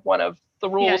kind of one of the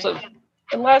rules of,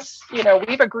 unless,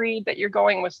 we've agreed that you're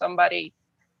going with somebody,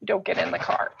 you don't get in the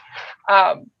car.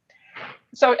 And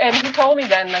he told me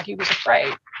then that he was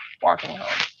afraid walking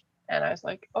home. And I was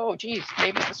like, oh, geez,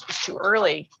 maybe this was too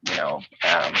early. You don't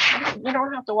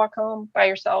have to walk home by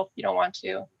yourself. You don't want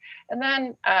to. And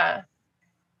then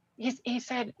he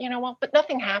said, well, but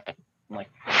nothing happened. I'm like,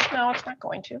 no, it's not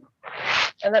going to.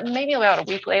 And then maybe about a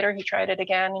week later, he tried it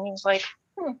again. And he was like,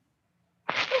 it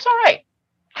was all right.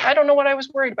 I don't know what I was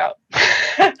worried about.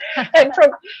 and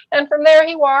from there,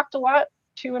 he walked a lot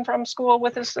to and from school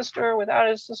with his sister, without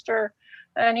his sister,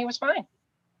 and he was fine.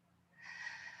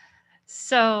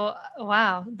 So,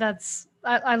 wow,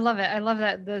 I love it. I love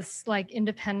that this like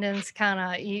independence kind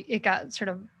of, it got sort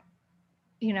of,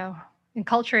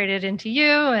 enculturated into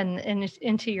you and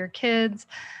into your kids.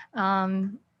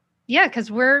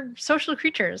 Because we're social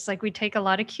creatures. Like we take a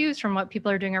lot of cues from what people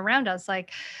are doing around us.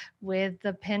 Like with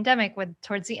the pandemic,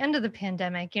 towards the end of the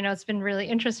pandemic, it's been really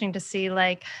interesting to see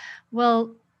like,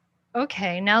 well,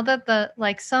 okay, now that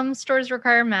some stores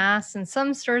require masks and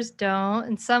some stores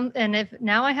don't, and if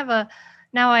now I have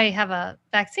a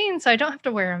vaccine, so I don't have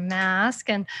to wear a mask.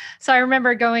 And so I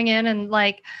remember going in and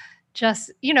like,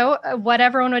 just, what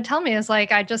everyone would tell me is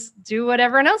like, I just do what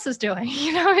everyone else is doing,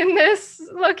 in this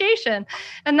location.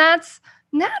 And that's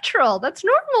natural. That's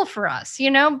normal for us,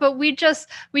 but we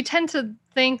tend to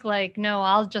think like, no,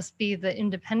 I'll just be the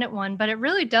independent one. But it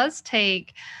really does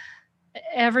take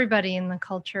everybody in the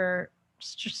culture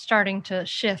starting to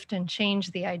shift and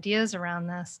change the ideas around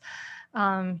this.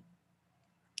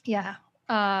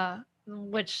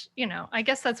 Which, I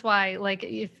guess that's why, like,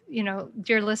 if,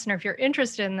 dear listener, if you're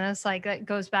interested in this, like that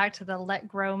goes back to the Let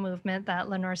Grow movement that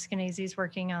Lenore Skenazy is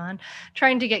working on,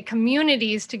 trying to get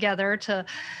communities together to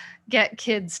get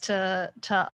kids to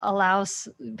allow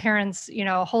parents,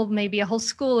 maybe a whole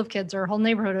school of kids or a whole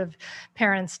neighborhood of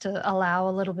parents to allow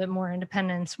a little bit more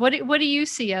independence. What do you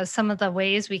see as some of the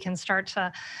ways we can start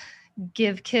to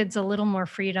give kids a little more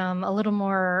freedom, a little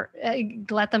more,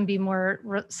 let them be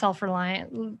more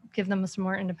self-reliant, give them some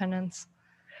more independence?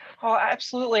 Oh,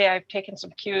 absolutely. I've taken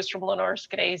some cues from Lenore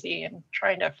Skenazy and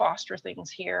trying to foster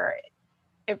things here.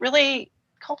 It really,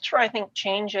 culture, I think,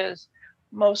 changes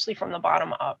mostly from the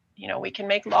bottom up. We can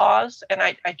make laws, and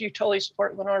I do totally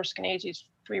support Lenore Skenazy's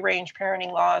free-range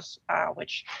parenting laws,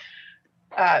 which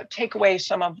take away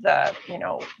some of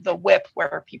the whip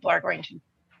where people are going to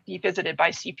be visited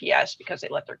by CPS because they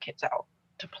let their kids out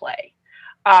to play.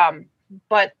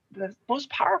 But the most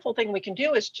powerful thing we can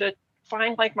do is to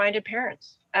find like-minded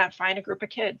parents, find a group of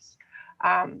kids.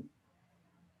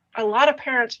 A lot of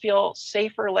parents feel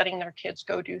safer letting their kids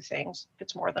go do things if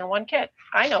it's more than one kid.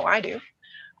 I know I do.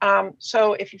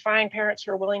 So if you find parents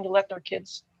who are willing to let their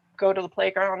kids go to the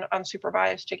playground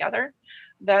unsupervised together,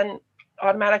 then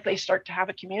automatically start to have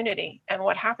a community. And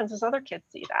what happens is other kids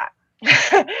see that.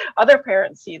 Other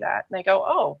parents see that and they go,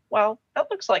 oh, well, that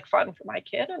looks like fun for my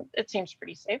kid. And it seems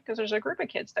pretty safe because there's a group of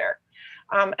kids there.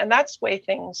 And that's the way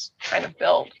things kind of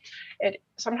build.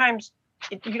 Sometimes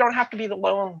you don't have to be the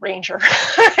lone ranger,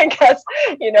 I guess,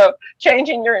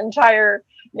 changing your entire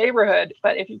neighborhood.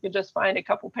 But if you could just find a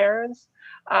couple parents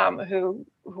who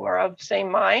are of the same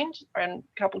mind and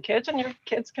a couple kids, and your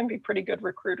kids can be pretty good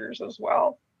recruiters as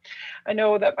well. I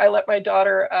know that I let my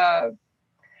daughter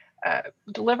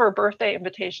deliver birthday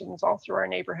invitations all through our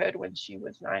neighborhood when she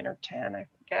was 9 or 10, I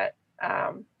forget.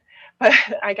 But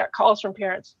I got calls from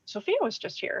parents. Sophia was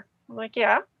just here. I'm like,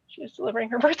 yeah, she was delivering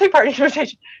her birthday party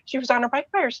invitation. She was on her bike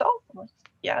by herself. I'm like,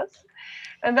 yes.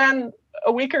 And then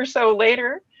a week or so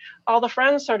later, all the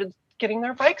friends started getting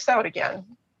their bikes out again.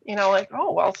 Like,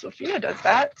 oh, well, Sophia does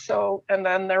that. So, and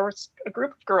then there was a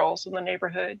group of girls in the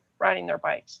neighborhood riding their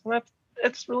bikes. And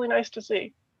it's really nice to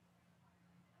see.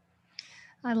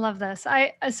 I love this.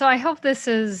 So I hope this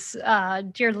is,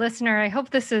 dear listener, I hope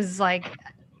this is like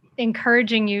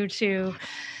encouraging you to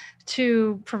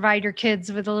provide your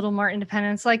kids with a little more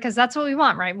independence, because that's what we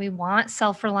want, right? We want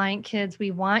self-reliant kids. We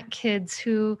want kids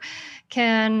who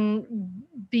can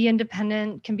be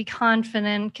independent, can be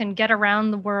confident, can get around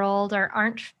the world, or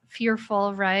aren't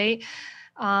fearful, right?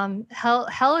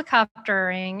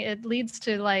 Helicoptering, it leads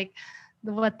to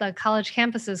what the college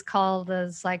campuses call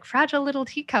as fragile little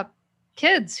teacup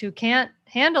kids who can't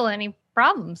handle any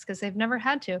problems because they've never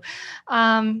had to.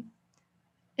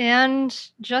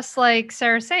 And just like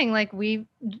Sarah's saying, we,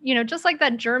 just like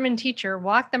that German teacher,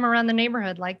 walk them around the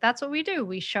neighborhood. That's what we do.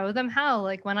 We show them how.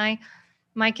 When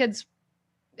my kids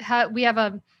we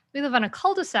live on a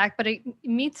cul-de-sac, but it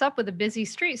meets up with a busy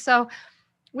street. So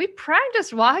we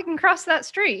practiced walking across that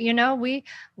street. We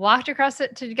walked across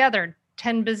it together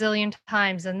 10 bazillion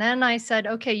times. And then I said,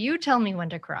 okay, you tell me when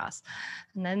to cross.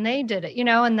 And then they did it,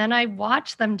 and then I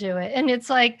watched them do it. And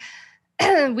it's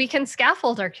we can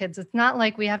scaffold our kids. It's not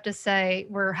like we have to say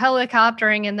we're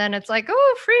helicoptering and then it's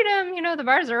oh, freedom, the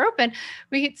bars are open.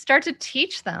 We start to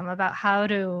teach them about how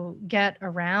to get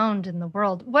around in the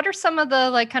world. What are some of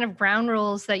the kind of ground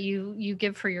rules that you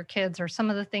give for your kids, or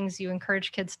some of the things you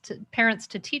encourage parents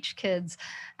to teach kids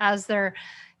as they're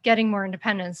getting more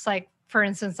independence? For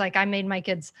instance, I made my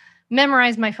kids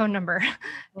memorize my phone number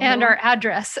and our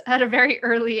address at a very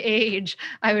early age.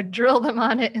 I would drill them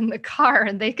on it in the car,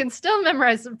 and they can still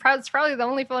memorize. It's probably the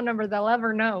only phone number they'll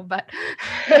ever know. But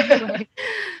anyway,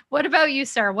 what about you,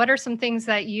 Sarah? What are some things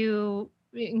that you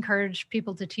encourage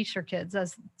people to teach their kids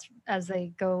as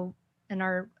they go and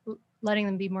are letting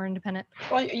them be more independent?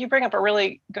 Well, you bring up a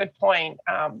really good point,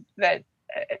 that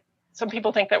some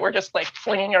people think that we're just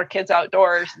flinging our kids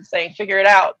outdoors and saying, figure it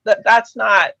out. That's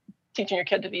not teaching your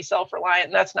kid to be self-reliant.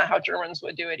 And that's not how Germans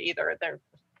would do it either.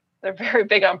 They're very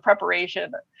big on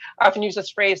preparation. I often use this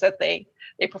phrase that they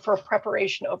prefer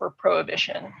preparation over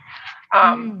prohibition.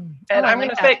 And I'm going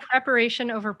to say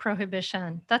preparation over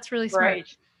prohibition. That's really smart.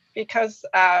 Right. Because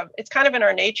it's kind of in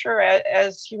our nature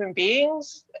as human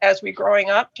beings, as we're growing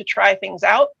up, to try things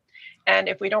out. And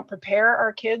if we don't prepare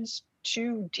our kids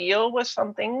to deal with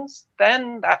some things,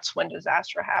 then that's when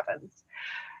disaster happens.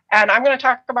 And I'm going to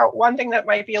talk about one thing that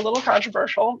might be a little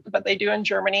controversial, but they do in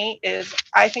Germany, is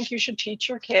I think you should teach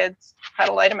your kids how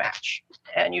to light a match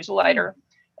and use a lighter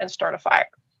and start a fire,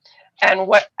 and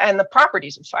the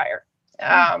properties of fire.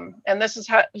 And this is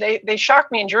how they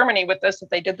shocked me in Germany with this, that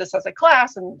they did this as a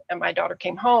class, and my daughter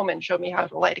came home and showed me how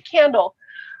to light a candle.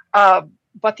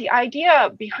 But the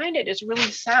idea behind it is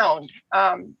really sound,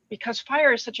 because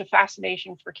fire is such a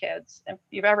fascination for kids. If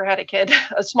you've ever had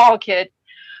a small kid,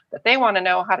 that they want to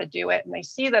know how to do it, and they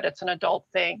see that it's an adult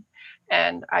thing.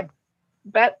 And I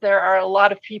bet there are a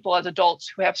lot of people as adults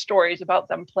who have stories about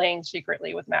them playing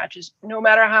secretly with matches, no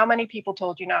matter how many people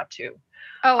told you not to.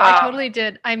 Oh, I totally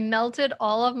did. I melted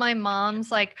all of my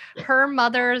mom's, like her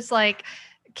mother's, like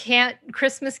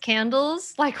Christmas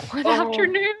candles, like one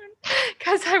afternoon,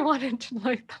 because I wanted to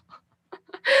light them.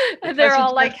 And they're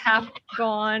all like half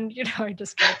gone. You know, I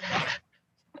just broke them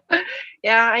up.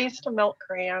 Yeah, I used to melt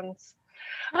crayons.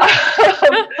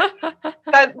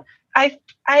 But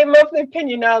I'm of the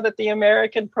opinion now that the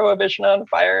American prohibition on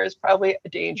fire is probably a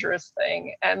dangerous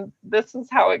thing. And this is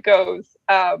how it goes.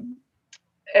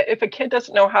 If a kid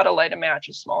doesn't know how to light a match,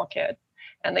 a small kid,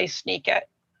 and they sneak it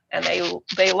and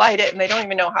they light it and they don't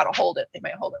even know how to hold it. They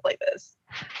might hold it like this.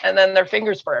 And then their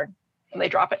fingers burn and they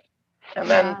drop it. And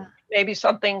then maybe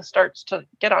something starts to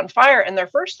get on fire. And their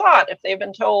first thought, if they've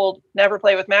been told never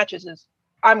play with matches, is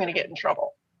I'm going to get in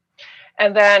trouble.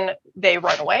 And then they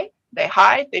run away, they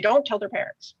hide, they don't tell their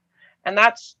parents. And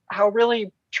that's how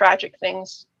really tragic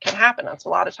things can happen. That's a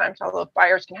lot of times how the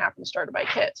fires can happen started by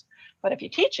kids. But if you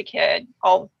teach a kid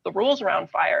all the rules around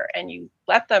fire and you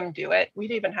let them do it,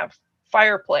 we'd even have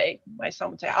fire play. My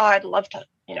son would say, oh, I'd love to,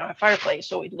 have fire play.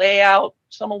 So we'd lay out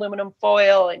some aluminum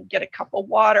foil and get a cup of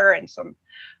water and some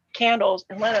candles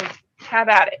and let him have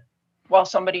at it while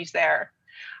somebody's there.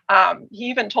 He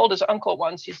even told his uncle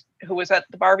once, who was at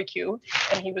the barbecue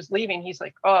and he was leaving, he's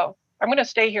like, oh, I'm going to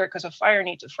stay here because a fire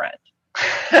needs a friend.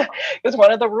 Because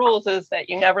one of the rules is that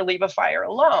you never leave a fire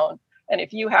alone. And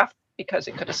if you have, because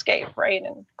it could escape, right,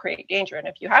 and create danger. And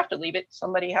if you have to leave it,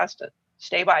 somebody has to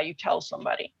stay by. You tell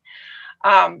somebody.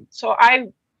 So I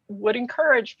would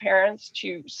encourage parents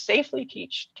to safely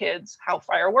teach kids how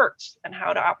fire works and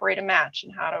how to operate a match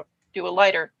and how to do a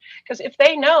lighter. Because if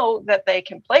they know that they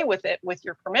can play with it with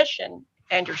your permission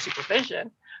and your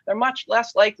supervision, they're much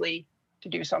less likely to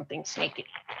do something sneaky.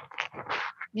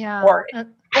 Yeah. Or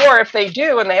if they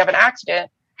do and they have an accident,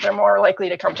 they're more likely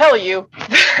to come tell you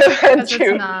than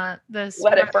to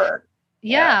let it burn.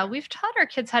 Yeah, we've taught our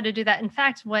kids how to do that. In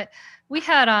fact, what we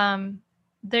had,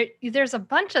 there's a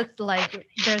bunch of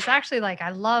there's actually I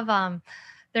love,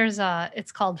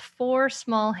 it's called 4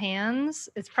 Small Hands.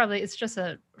 It's just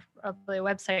a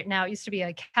website now. It used to be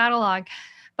a catalog,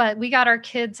 but we got our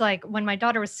kids, when my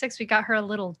daughter was 6, we got her a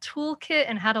little toolkit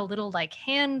and had a little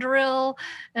hand drill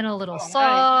and a little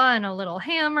saw and a little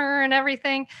hammer and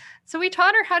everything. So we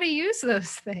taught her how to use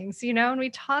those things, and we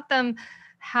taught them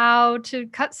how to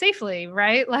cut safely,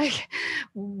 right?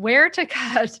 Where to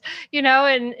cut,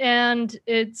 and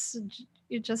it's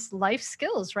just life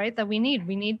skills, right? That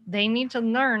they need to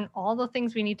learn all the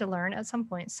things we need to learn at some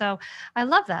point. So I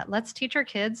love that. Let's teach our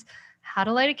kids how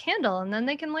to light a candle, and then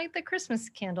they can light the Christmas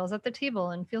candles at the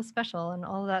table and feel special and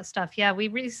all of that stuff. Yeah, we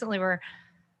recently we're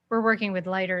working with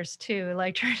lighters too,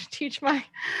 trying to teach my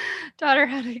daughter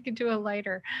how to do a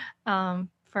lighter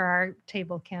for our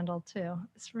table candle too.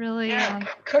 It's really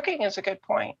cooking is a good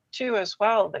point too as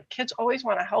well. The kids always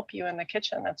want to help you in the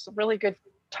kitchen. That's a really good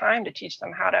time to teach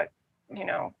them how to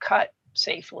cut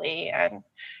safely. And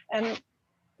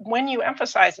when you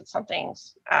emphasize that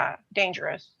something's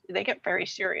dangerous, they get very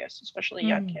serious, especially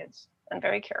young kids, and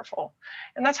very careful.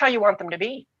 And that's how you want them to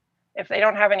be. If they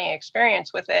don't have any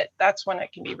experience with it, that's when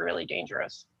it can be really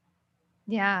dangerous.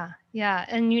 Yeah. Yeah.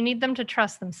 And you need them to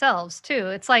trust themselves too.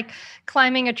 It's like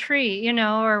climbing a tree,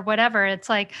 or whatever. It's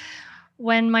like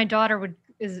when my daughter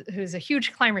who's a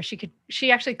huge climber,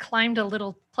 she actually climbed a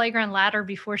little playground ladder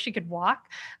before she could walk.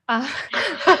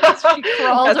 She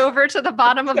crawled over to the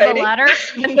bottom of the ladder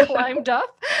and climbed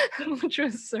up, which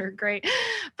was so great.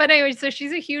 But anyway, so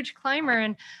she's a huge climber.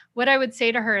 And what I would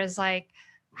say to her is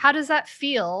how does that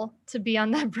feel to be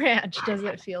on that branch? Does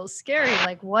it feel scary?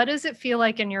 What does it feel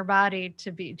like in your body to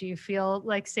be? Do you feel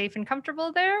safe and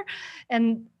comfortable there?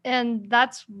 And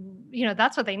that's,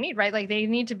 that's what they need, right? They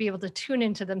need to be able to tune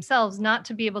into themselves, not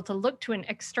to be able to look to an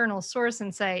external source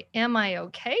and say, am I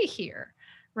okay here?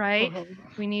 Right?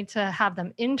 We need to have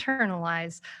them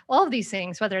internalize all of these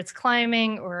things, whether it's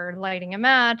climbing or lighting a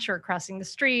match or crossing the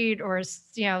street or,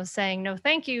 saying no,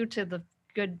 thank you to the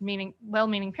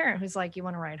well-meaning parent who's you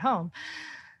want to ride home.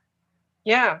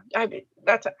 Yeah,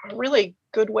 that's a really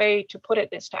good way to put it,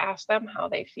 is to ask them how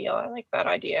they feel. I like that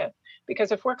idea,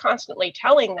 because if we're constantly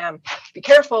telling them, be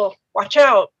careful, watch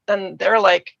out, then they're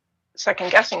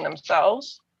second guessing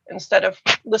themselves instead of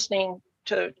listening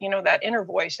to, that inner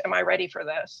voice. Am I ready for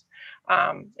this?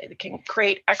 It can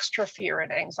create extra fear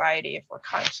and anxiety if we're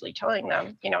constantly telling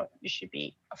them, you should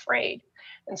be afraid.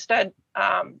 Instead,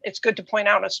 it's good to point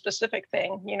out a specific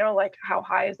thing, like how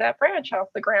high is that branch off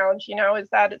the ground? Is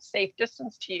that a safe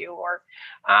distance to you? Or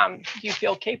do you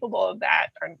feel capable of that?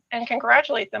 And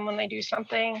congratulate them when they do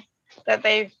something that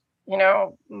they've,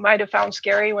 might have found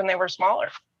scary when they were smaller.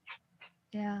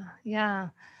 Yeah. Yeah.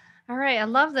 All right. I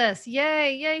love this.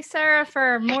 Yay. Yay, Sara,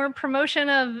 for more promotion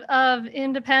of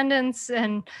independence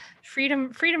and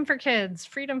freedom for kids,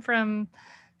 freedom from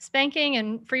spanking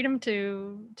and freedom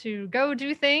to go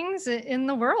do things in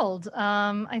the world.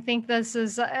 I think this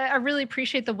is, I really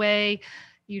appreciate the way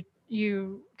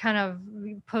you kind of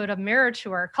put a mirror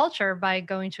to our culture by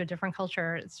going to a different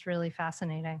culture. It's really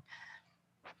fascinating.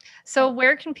 So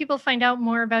where can people find out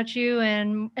more about you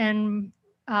and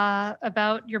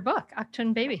about your book,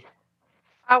 Octoon Baby?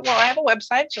 Well, I have a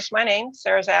website, just my name,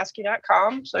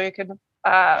 sarazaske.com. So you can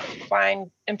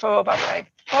find info about my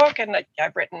book, and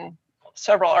I've written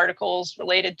several articles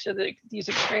related to these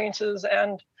experiences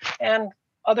and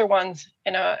other ones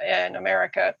in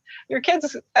America. Your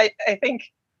kids, I think,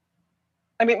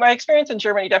 my experience in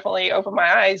Germany definitely opened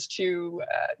my eyes to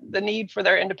the need for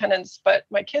their independence, but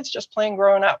my kids just plain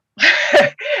growing up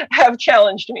have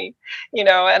challenged me, and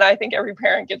I think every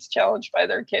parent gets challenged by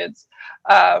their kids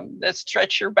that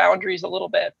stretch your boundaries a little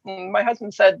bit. And my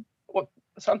husband said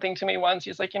something to me once.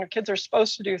 He's like, kids are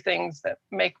supposed to do things that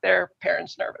make their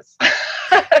parents nervous,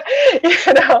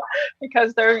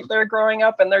 because they're growing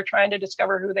up and they're trying to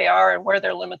discover who they are and where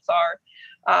their limits are.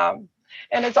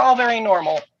 And it's all very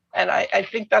normal. And I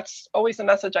think that's always the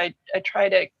message I try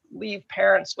to leave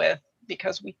parents with,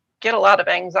 because we get a lot of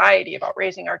anxiety about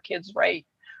raising our kids right.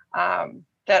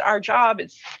 That our job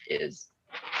is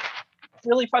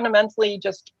really fundamentally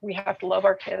just, we have to love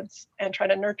our kids and try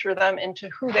to nurture them into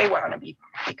who they want to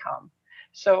become.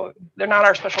 So they're not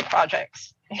our special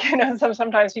projects.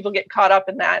 Sometimes people get caught up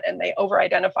in that and they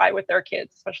over-identify with their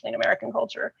kids, especially in American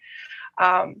culture.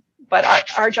 But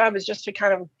our job is just to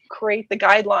kind of create the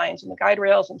guidelines and the guide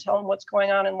rails and tell them what's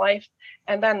going on in life.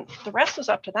 And then the rest is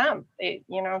up to them. They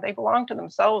belong to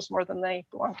themselves more than they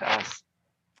belong to us.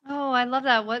 Oh, I love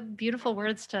that. What beautiful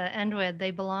words to end with.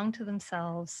 They belong to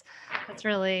themselves. That's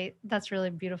really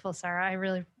beautiful, Sara. I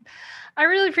really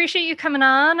appreciate you coming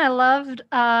on. I loved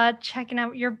checking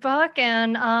out your book,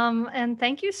 and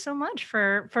thank you so much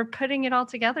for putting it all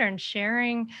together and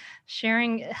sharing,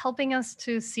 helping us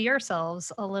to see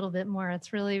ourselves a little bit more.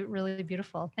 It's really, really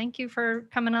beautiful. Thank you for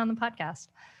coming on the podcast.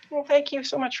 Well, thank you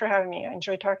so much for having me. I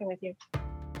enjoyed talking with you.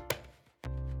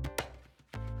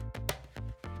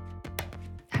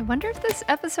 I wonder if this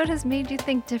episode has made you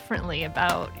think differently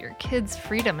about your kids'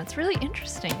 freedom. It's really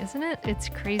interesting, isn't it? It's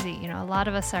crazy. A lot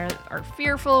of us are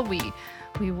fearful.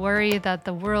 We worry that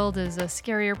the world is a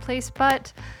scarier place,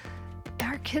 but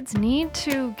our kids need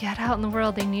to get out in the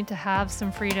world. They need to have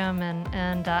some freedom.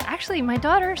 And actually, my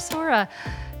daughter, Sara,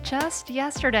 just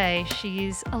yesterday,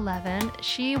 she's 11,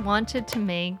 she wanted to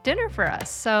make dinner for us.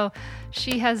 So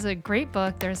she has a great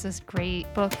book. There's this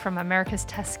great book from America's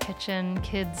Test Kitchen,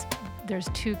 there's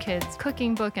 2 kids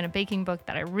cooking book and a baking book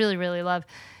that I really, really love.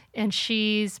 And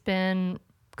she's been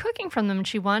cooking from them, and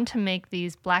she wanted to make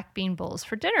these black bean bowls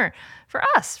for dinner for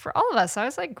us, for all of us. I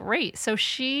was like, great. So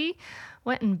she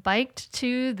went and biked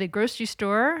to the grocery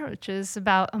store, which is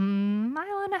about 1.5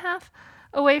 miles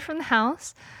away from the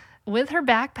house, with her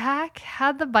backpack,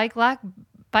 had the bike lock,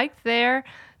 biked there,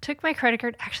 took my credit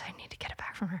card. Actually, I need to get it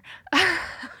back from her.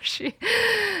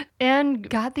 And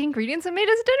got the ingredients and made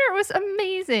us dinner. It was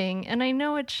amazing. And I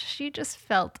know she just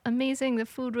felt amazing. The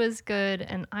food was good.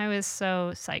 And I was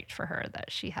so psyched for her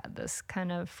that she had this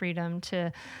kind of freedom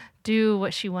to do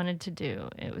what she wanted to do.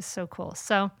 It was so cool.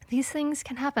 So these things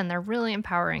can happen. They're really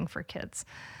empowering for kids.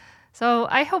 So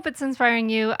I hope it's inspiring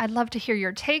you. I'd love to hear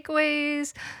your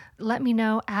takeaways. Let me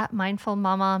know at Mindful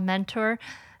Mama Mentor.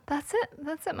 That's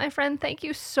it, my friend. Thank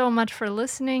you so much for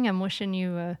listening. I'm wishing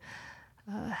you a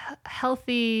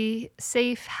healthy,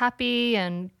 safe, happy,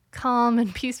 and calm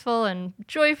and peaceful and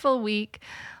joyful week.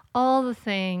 All the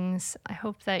things. I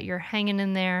hope that you're hanging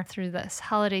in there through this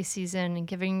holiday season and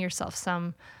giving yourself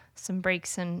some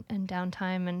breaks and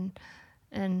downtime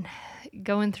and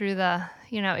going through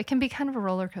it can be kind of a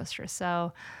roller coaster.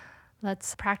 So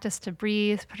let's practice to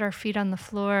breathe, put our feet on the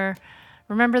floor.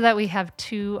 Remember that we have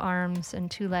 2 arms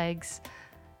and 2 legs.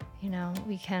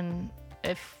 We can,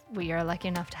 if we are lucky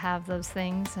enough to have those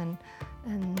things, and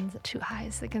 2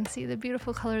 eyes that can see the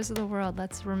beautiful colors of the world.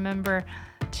 Let's remember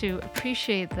to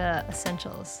appreciate the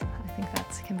essentials. I think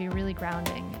that can be really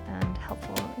grounding and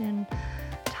helpful in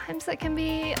sometimes that can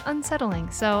be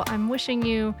unsettling. So I'm wishing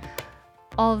you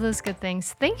all of those good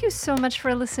things. Thank you so much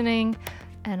for listening,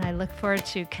 and I look forward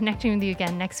to connecting with you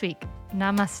again next week.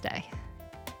 Namaste.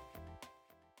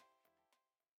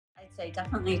 I'd say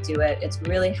definitely do it. It's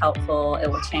really helpful.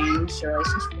 It will change your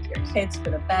relationship with your kids for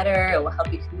the better. It will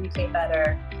help you communicate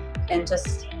better. And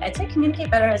just, I'd say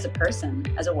communicate better as a person,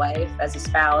 as a wife, as a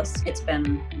spouse. It's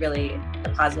been really a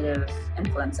positive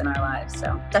influence in our lives.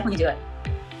 So definitely do it.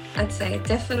 I'd say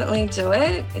definitely do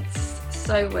it. It's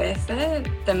so worth it.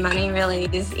 The money really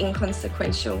is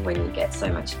inconsequential when you get so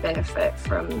much benefit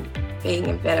from being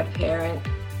a better parent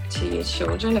to your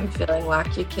children and feeling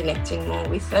like you're connecting more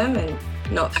with them and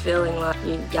not feeling like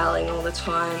you're yelling all the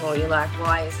time or you're like,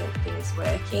 why isn't things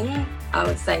working? I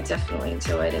would say definitely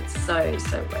do it. It's so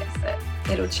worth it.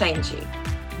 It'll change you.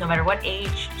 No matter what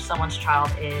age someone's child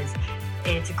is,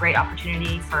 it's a great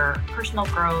opportunity for personal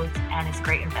growth and it's a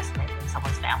great investment in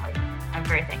someone's family. I'm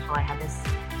very thankful I had this.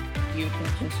 You can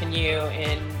continue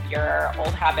in your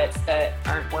old habits that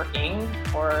aren't working,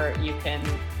 or you can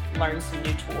learn some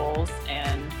new tools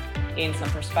and gain some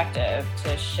perspective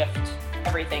to shift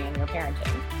everything in your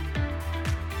parenting.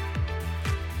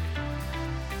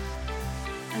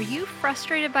 Are you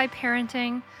frustrated by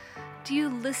parenting? Do you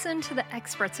listen to the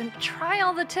experts and try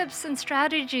all the tips and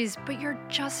strategies, but you're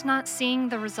just not seeing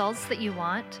the results that you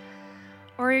want?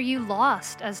 Or are you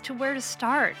lost as to where to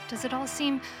start? Does it all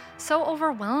seem so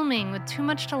overwhelming with too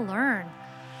much to learn?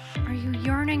 Are you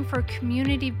yearning for a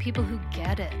community of people who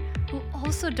get it, who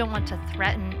also don't want to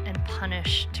threaten and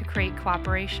punish to create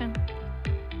cooperation?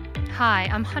 Hi,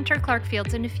 I'm Hunter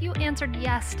Clark-Fields, and if you answered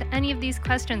yes to any of these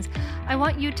questions, I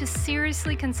want you to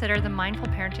seriously consider the Mindful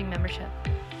Parenting membership.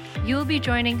 You will be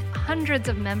joining hundreds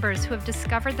of members who have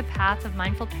discovered the path of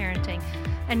mindful parenting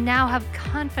and now have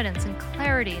confidence and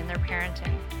clarity in their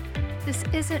parenting. This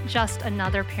isn't just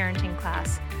another parenting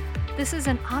class. This is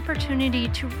an opportunity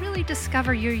to really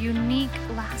discover your unique,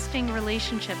 lasting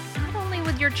relationship, not only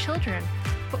with your children,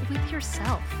 but with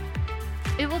yourself.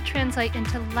 It will translate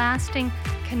into lasting,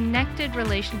 connected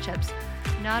relationships,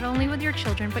 not only with your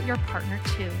children, but your partner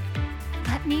too.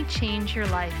 Let me change your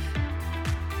life.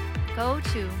 Go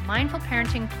to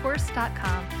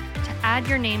mindfulparentingcourse.com to add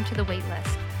your name to the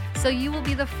waitlist, so you will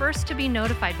be the first to be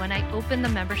notified when I open the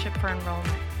membership for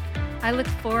enrollment. I look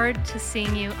forward to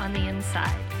seeing you on the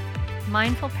inside.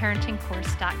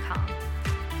 mindfulparentingcourse.com.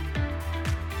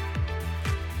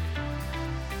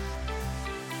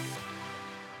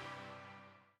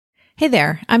 Hey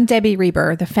there, I'm Debbie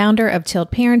Reber, the founder of Tilt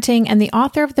Parenting and the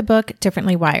author of the book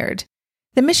Differently Wired.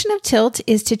 The mission of Tilt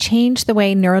is to change the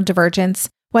way neurodivergence,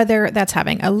 whether that's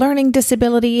having a learning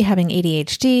disability, having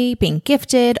ADHD, being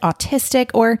gifted,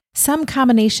 autistic, or some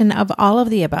combination of all of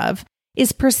the above,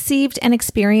 is perceived and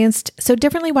experienced so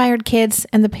differently wired kids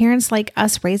and the parents like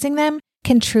us raising them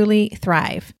can truly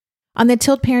thrive. On the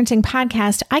Tilt Parenting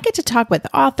podcast, I get to talk with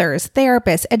authors,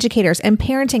 therapists, educators, and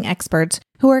parenting experts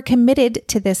who are committed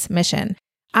to this mission.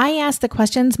 I ask the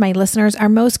questions my listeners are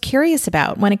most curious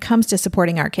about when it comes to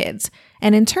supporting our kids.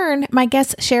 And in turn, my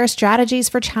guests share strategies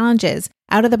for challenges,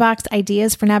 out-of-the-box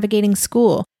ideas for navigating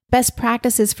school, best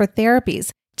practices for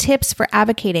therapies, tips for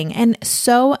advocating, and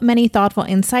so many thoughtful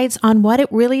insights on what it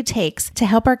really takes to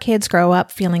help our kids grow up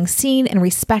feeling seen and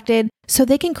respected so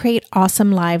they can create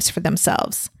awesome lives for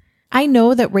themselves. I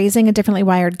know that raising a differently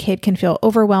wired kid can feel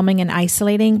overwhelming and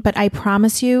isolating, but I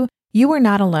promise you, you are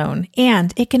not alone,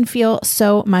 and it can feel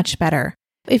so much better.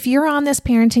 If you're on this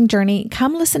parenting journey,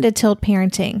 come listen to Tilt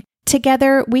Parenting.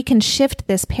 Together, we can shift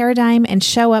this paradigm and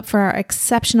show up for our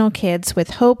exceptional kids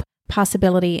with hope,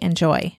 possibility, and joy.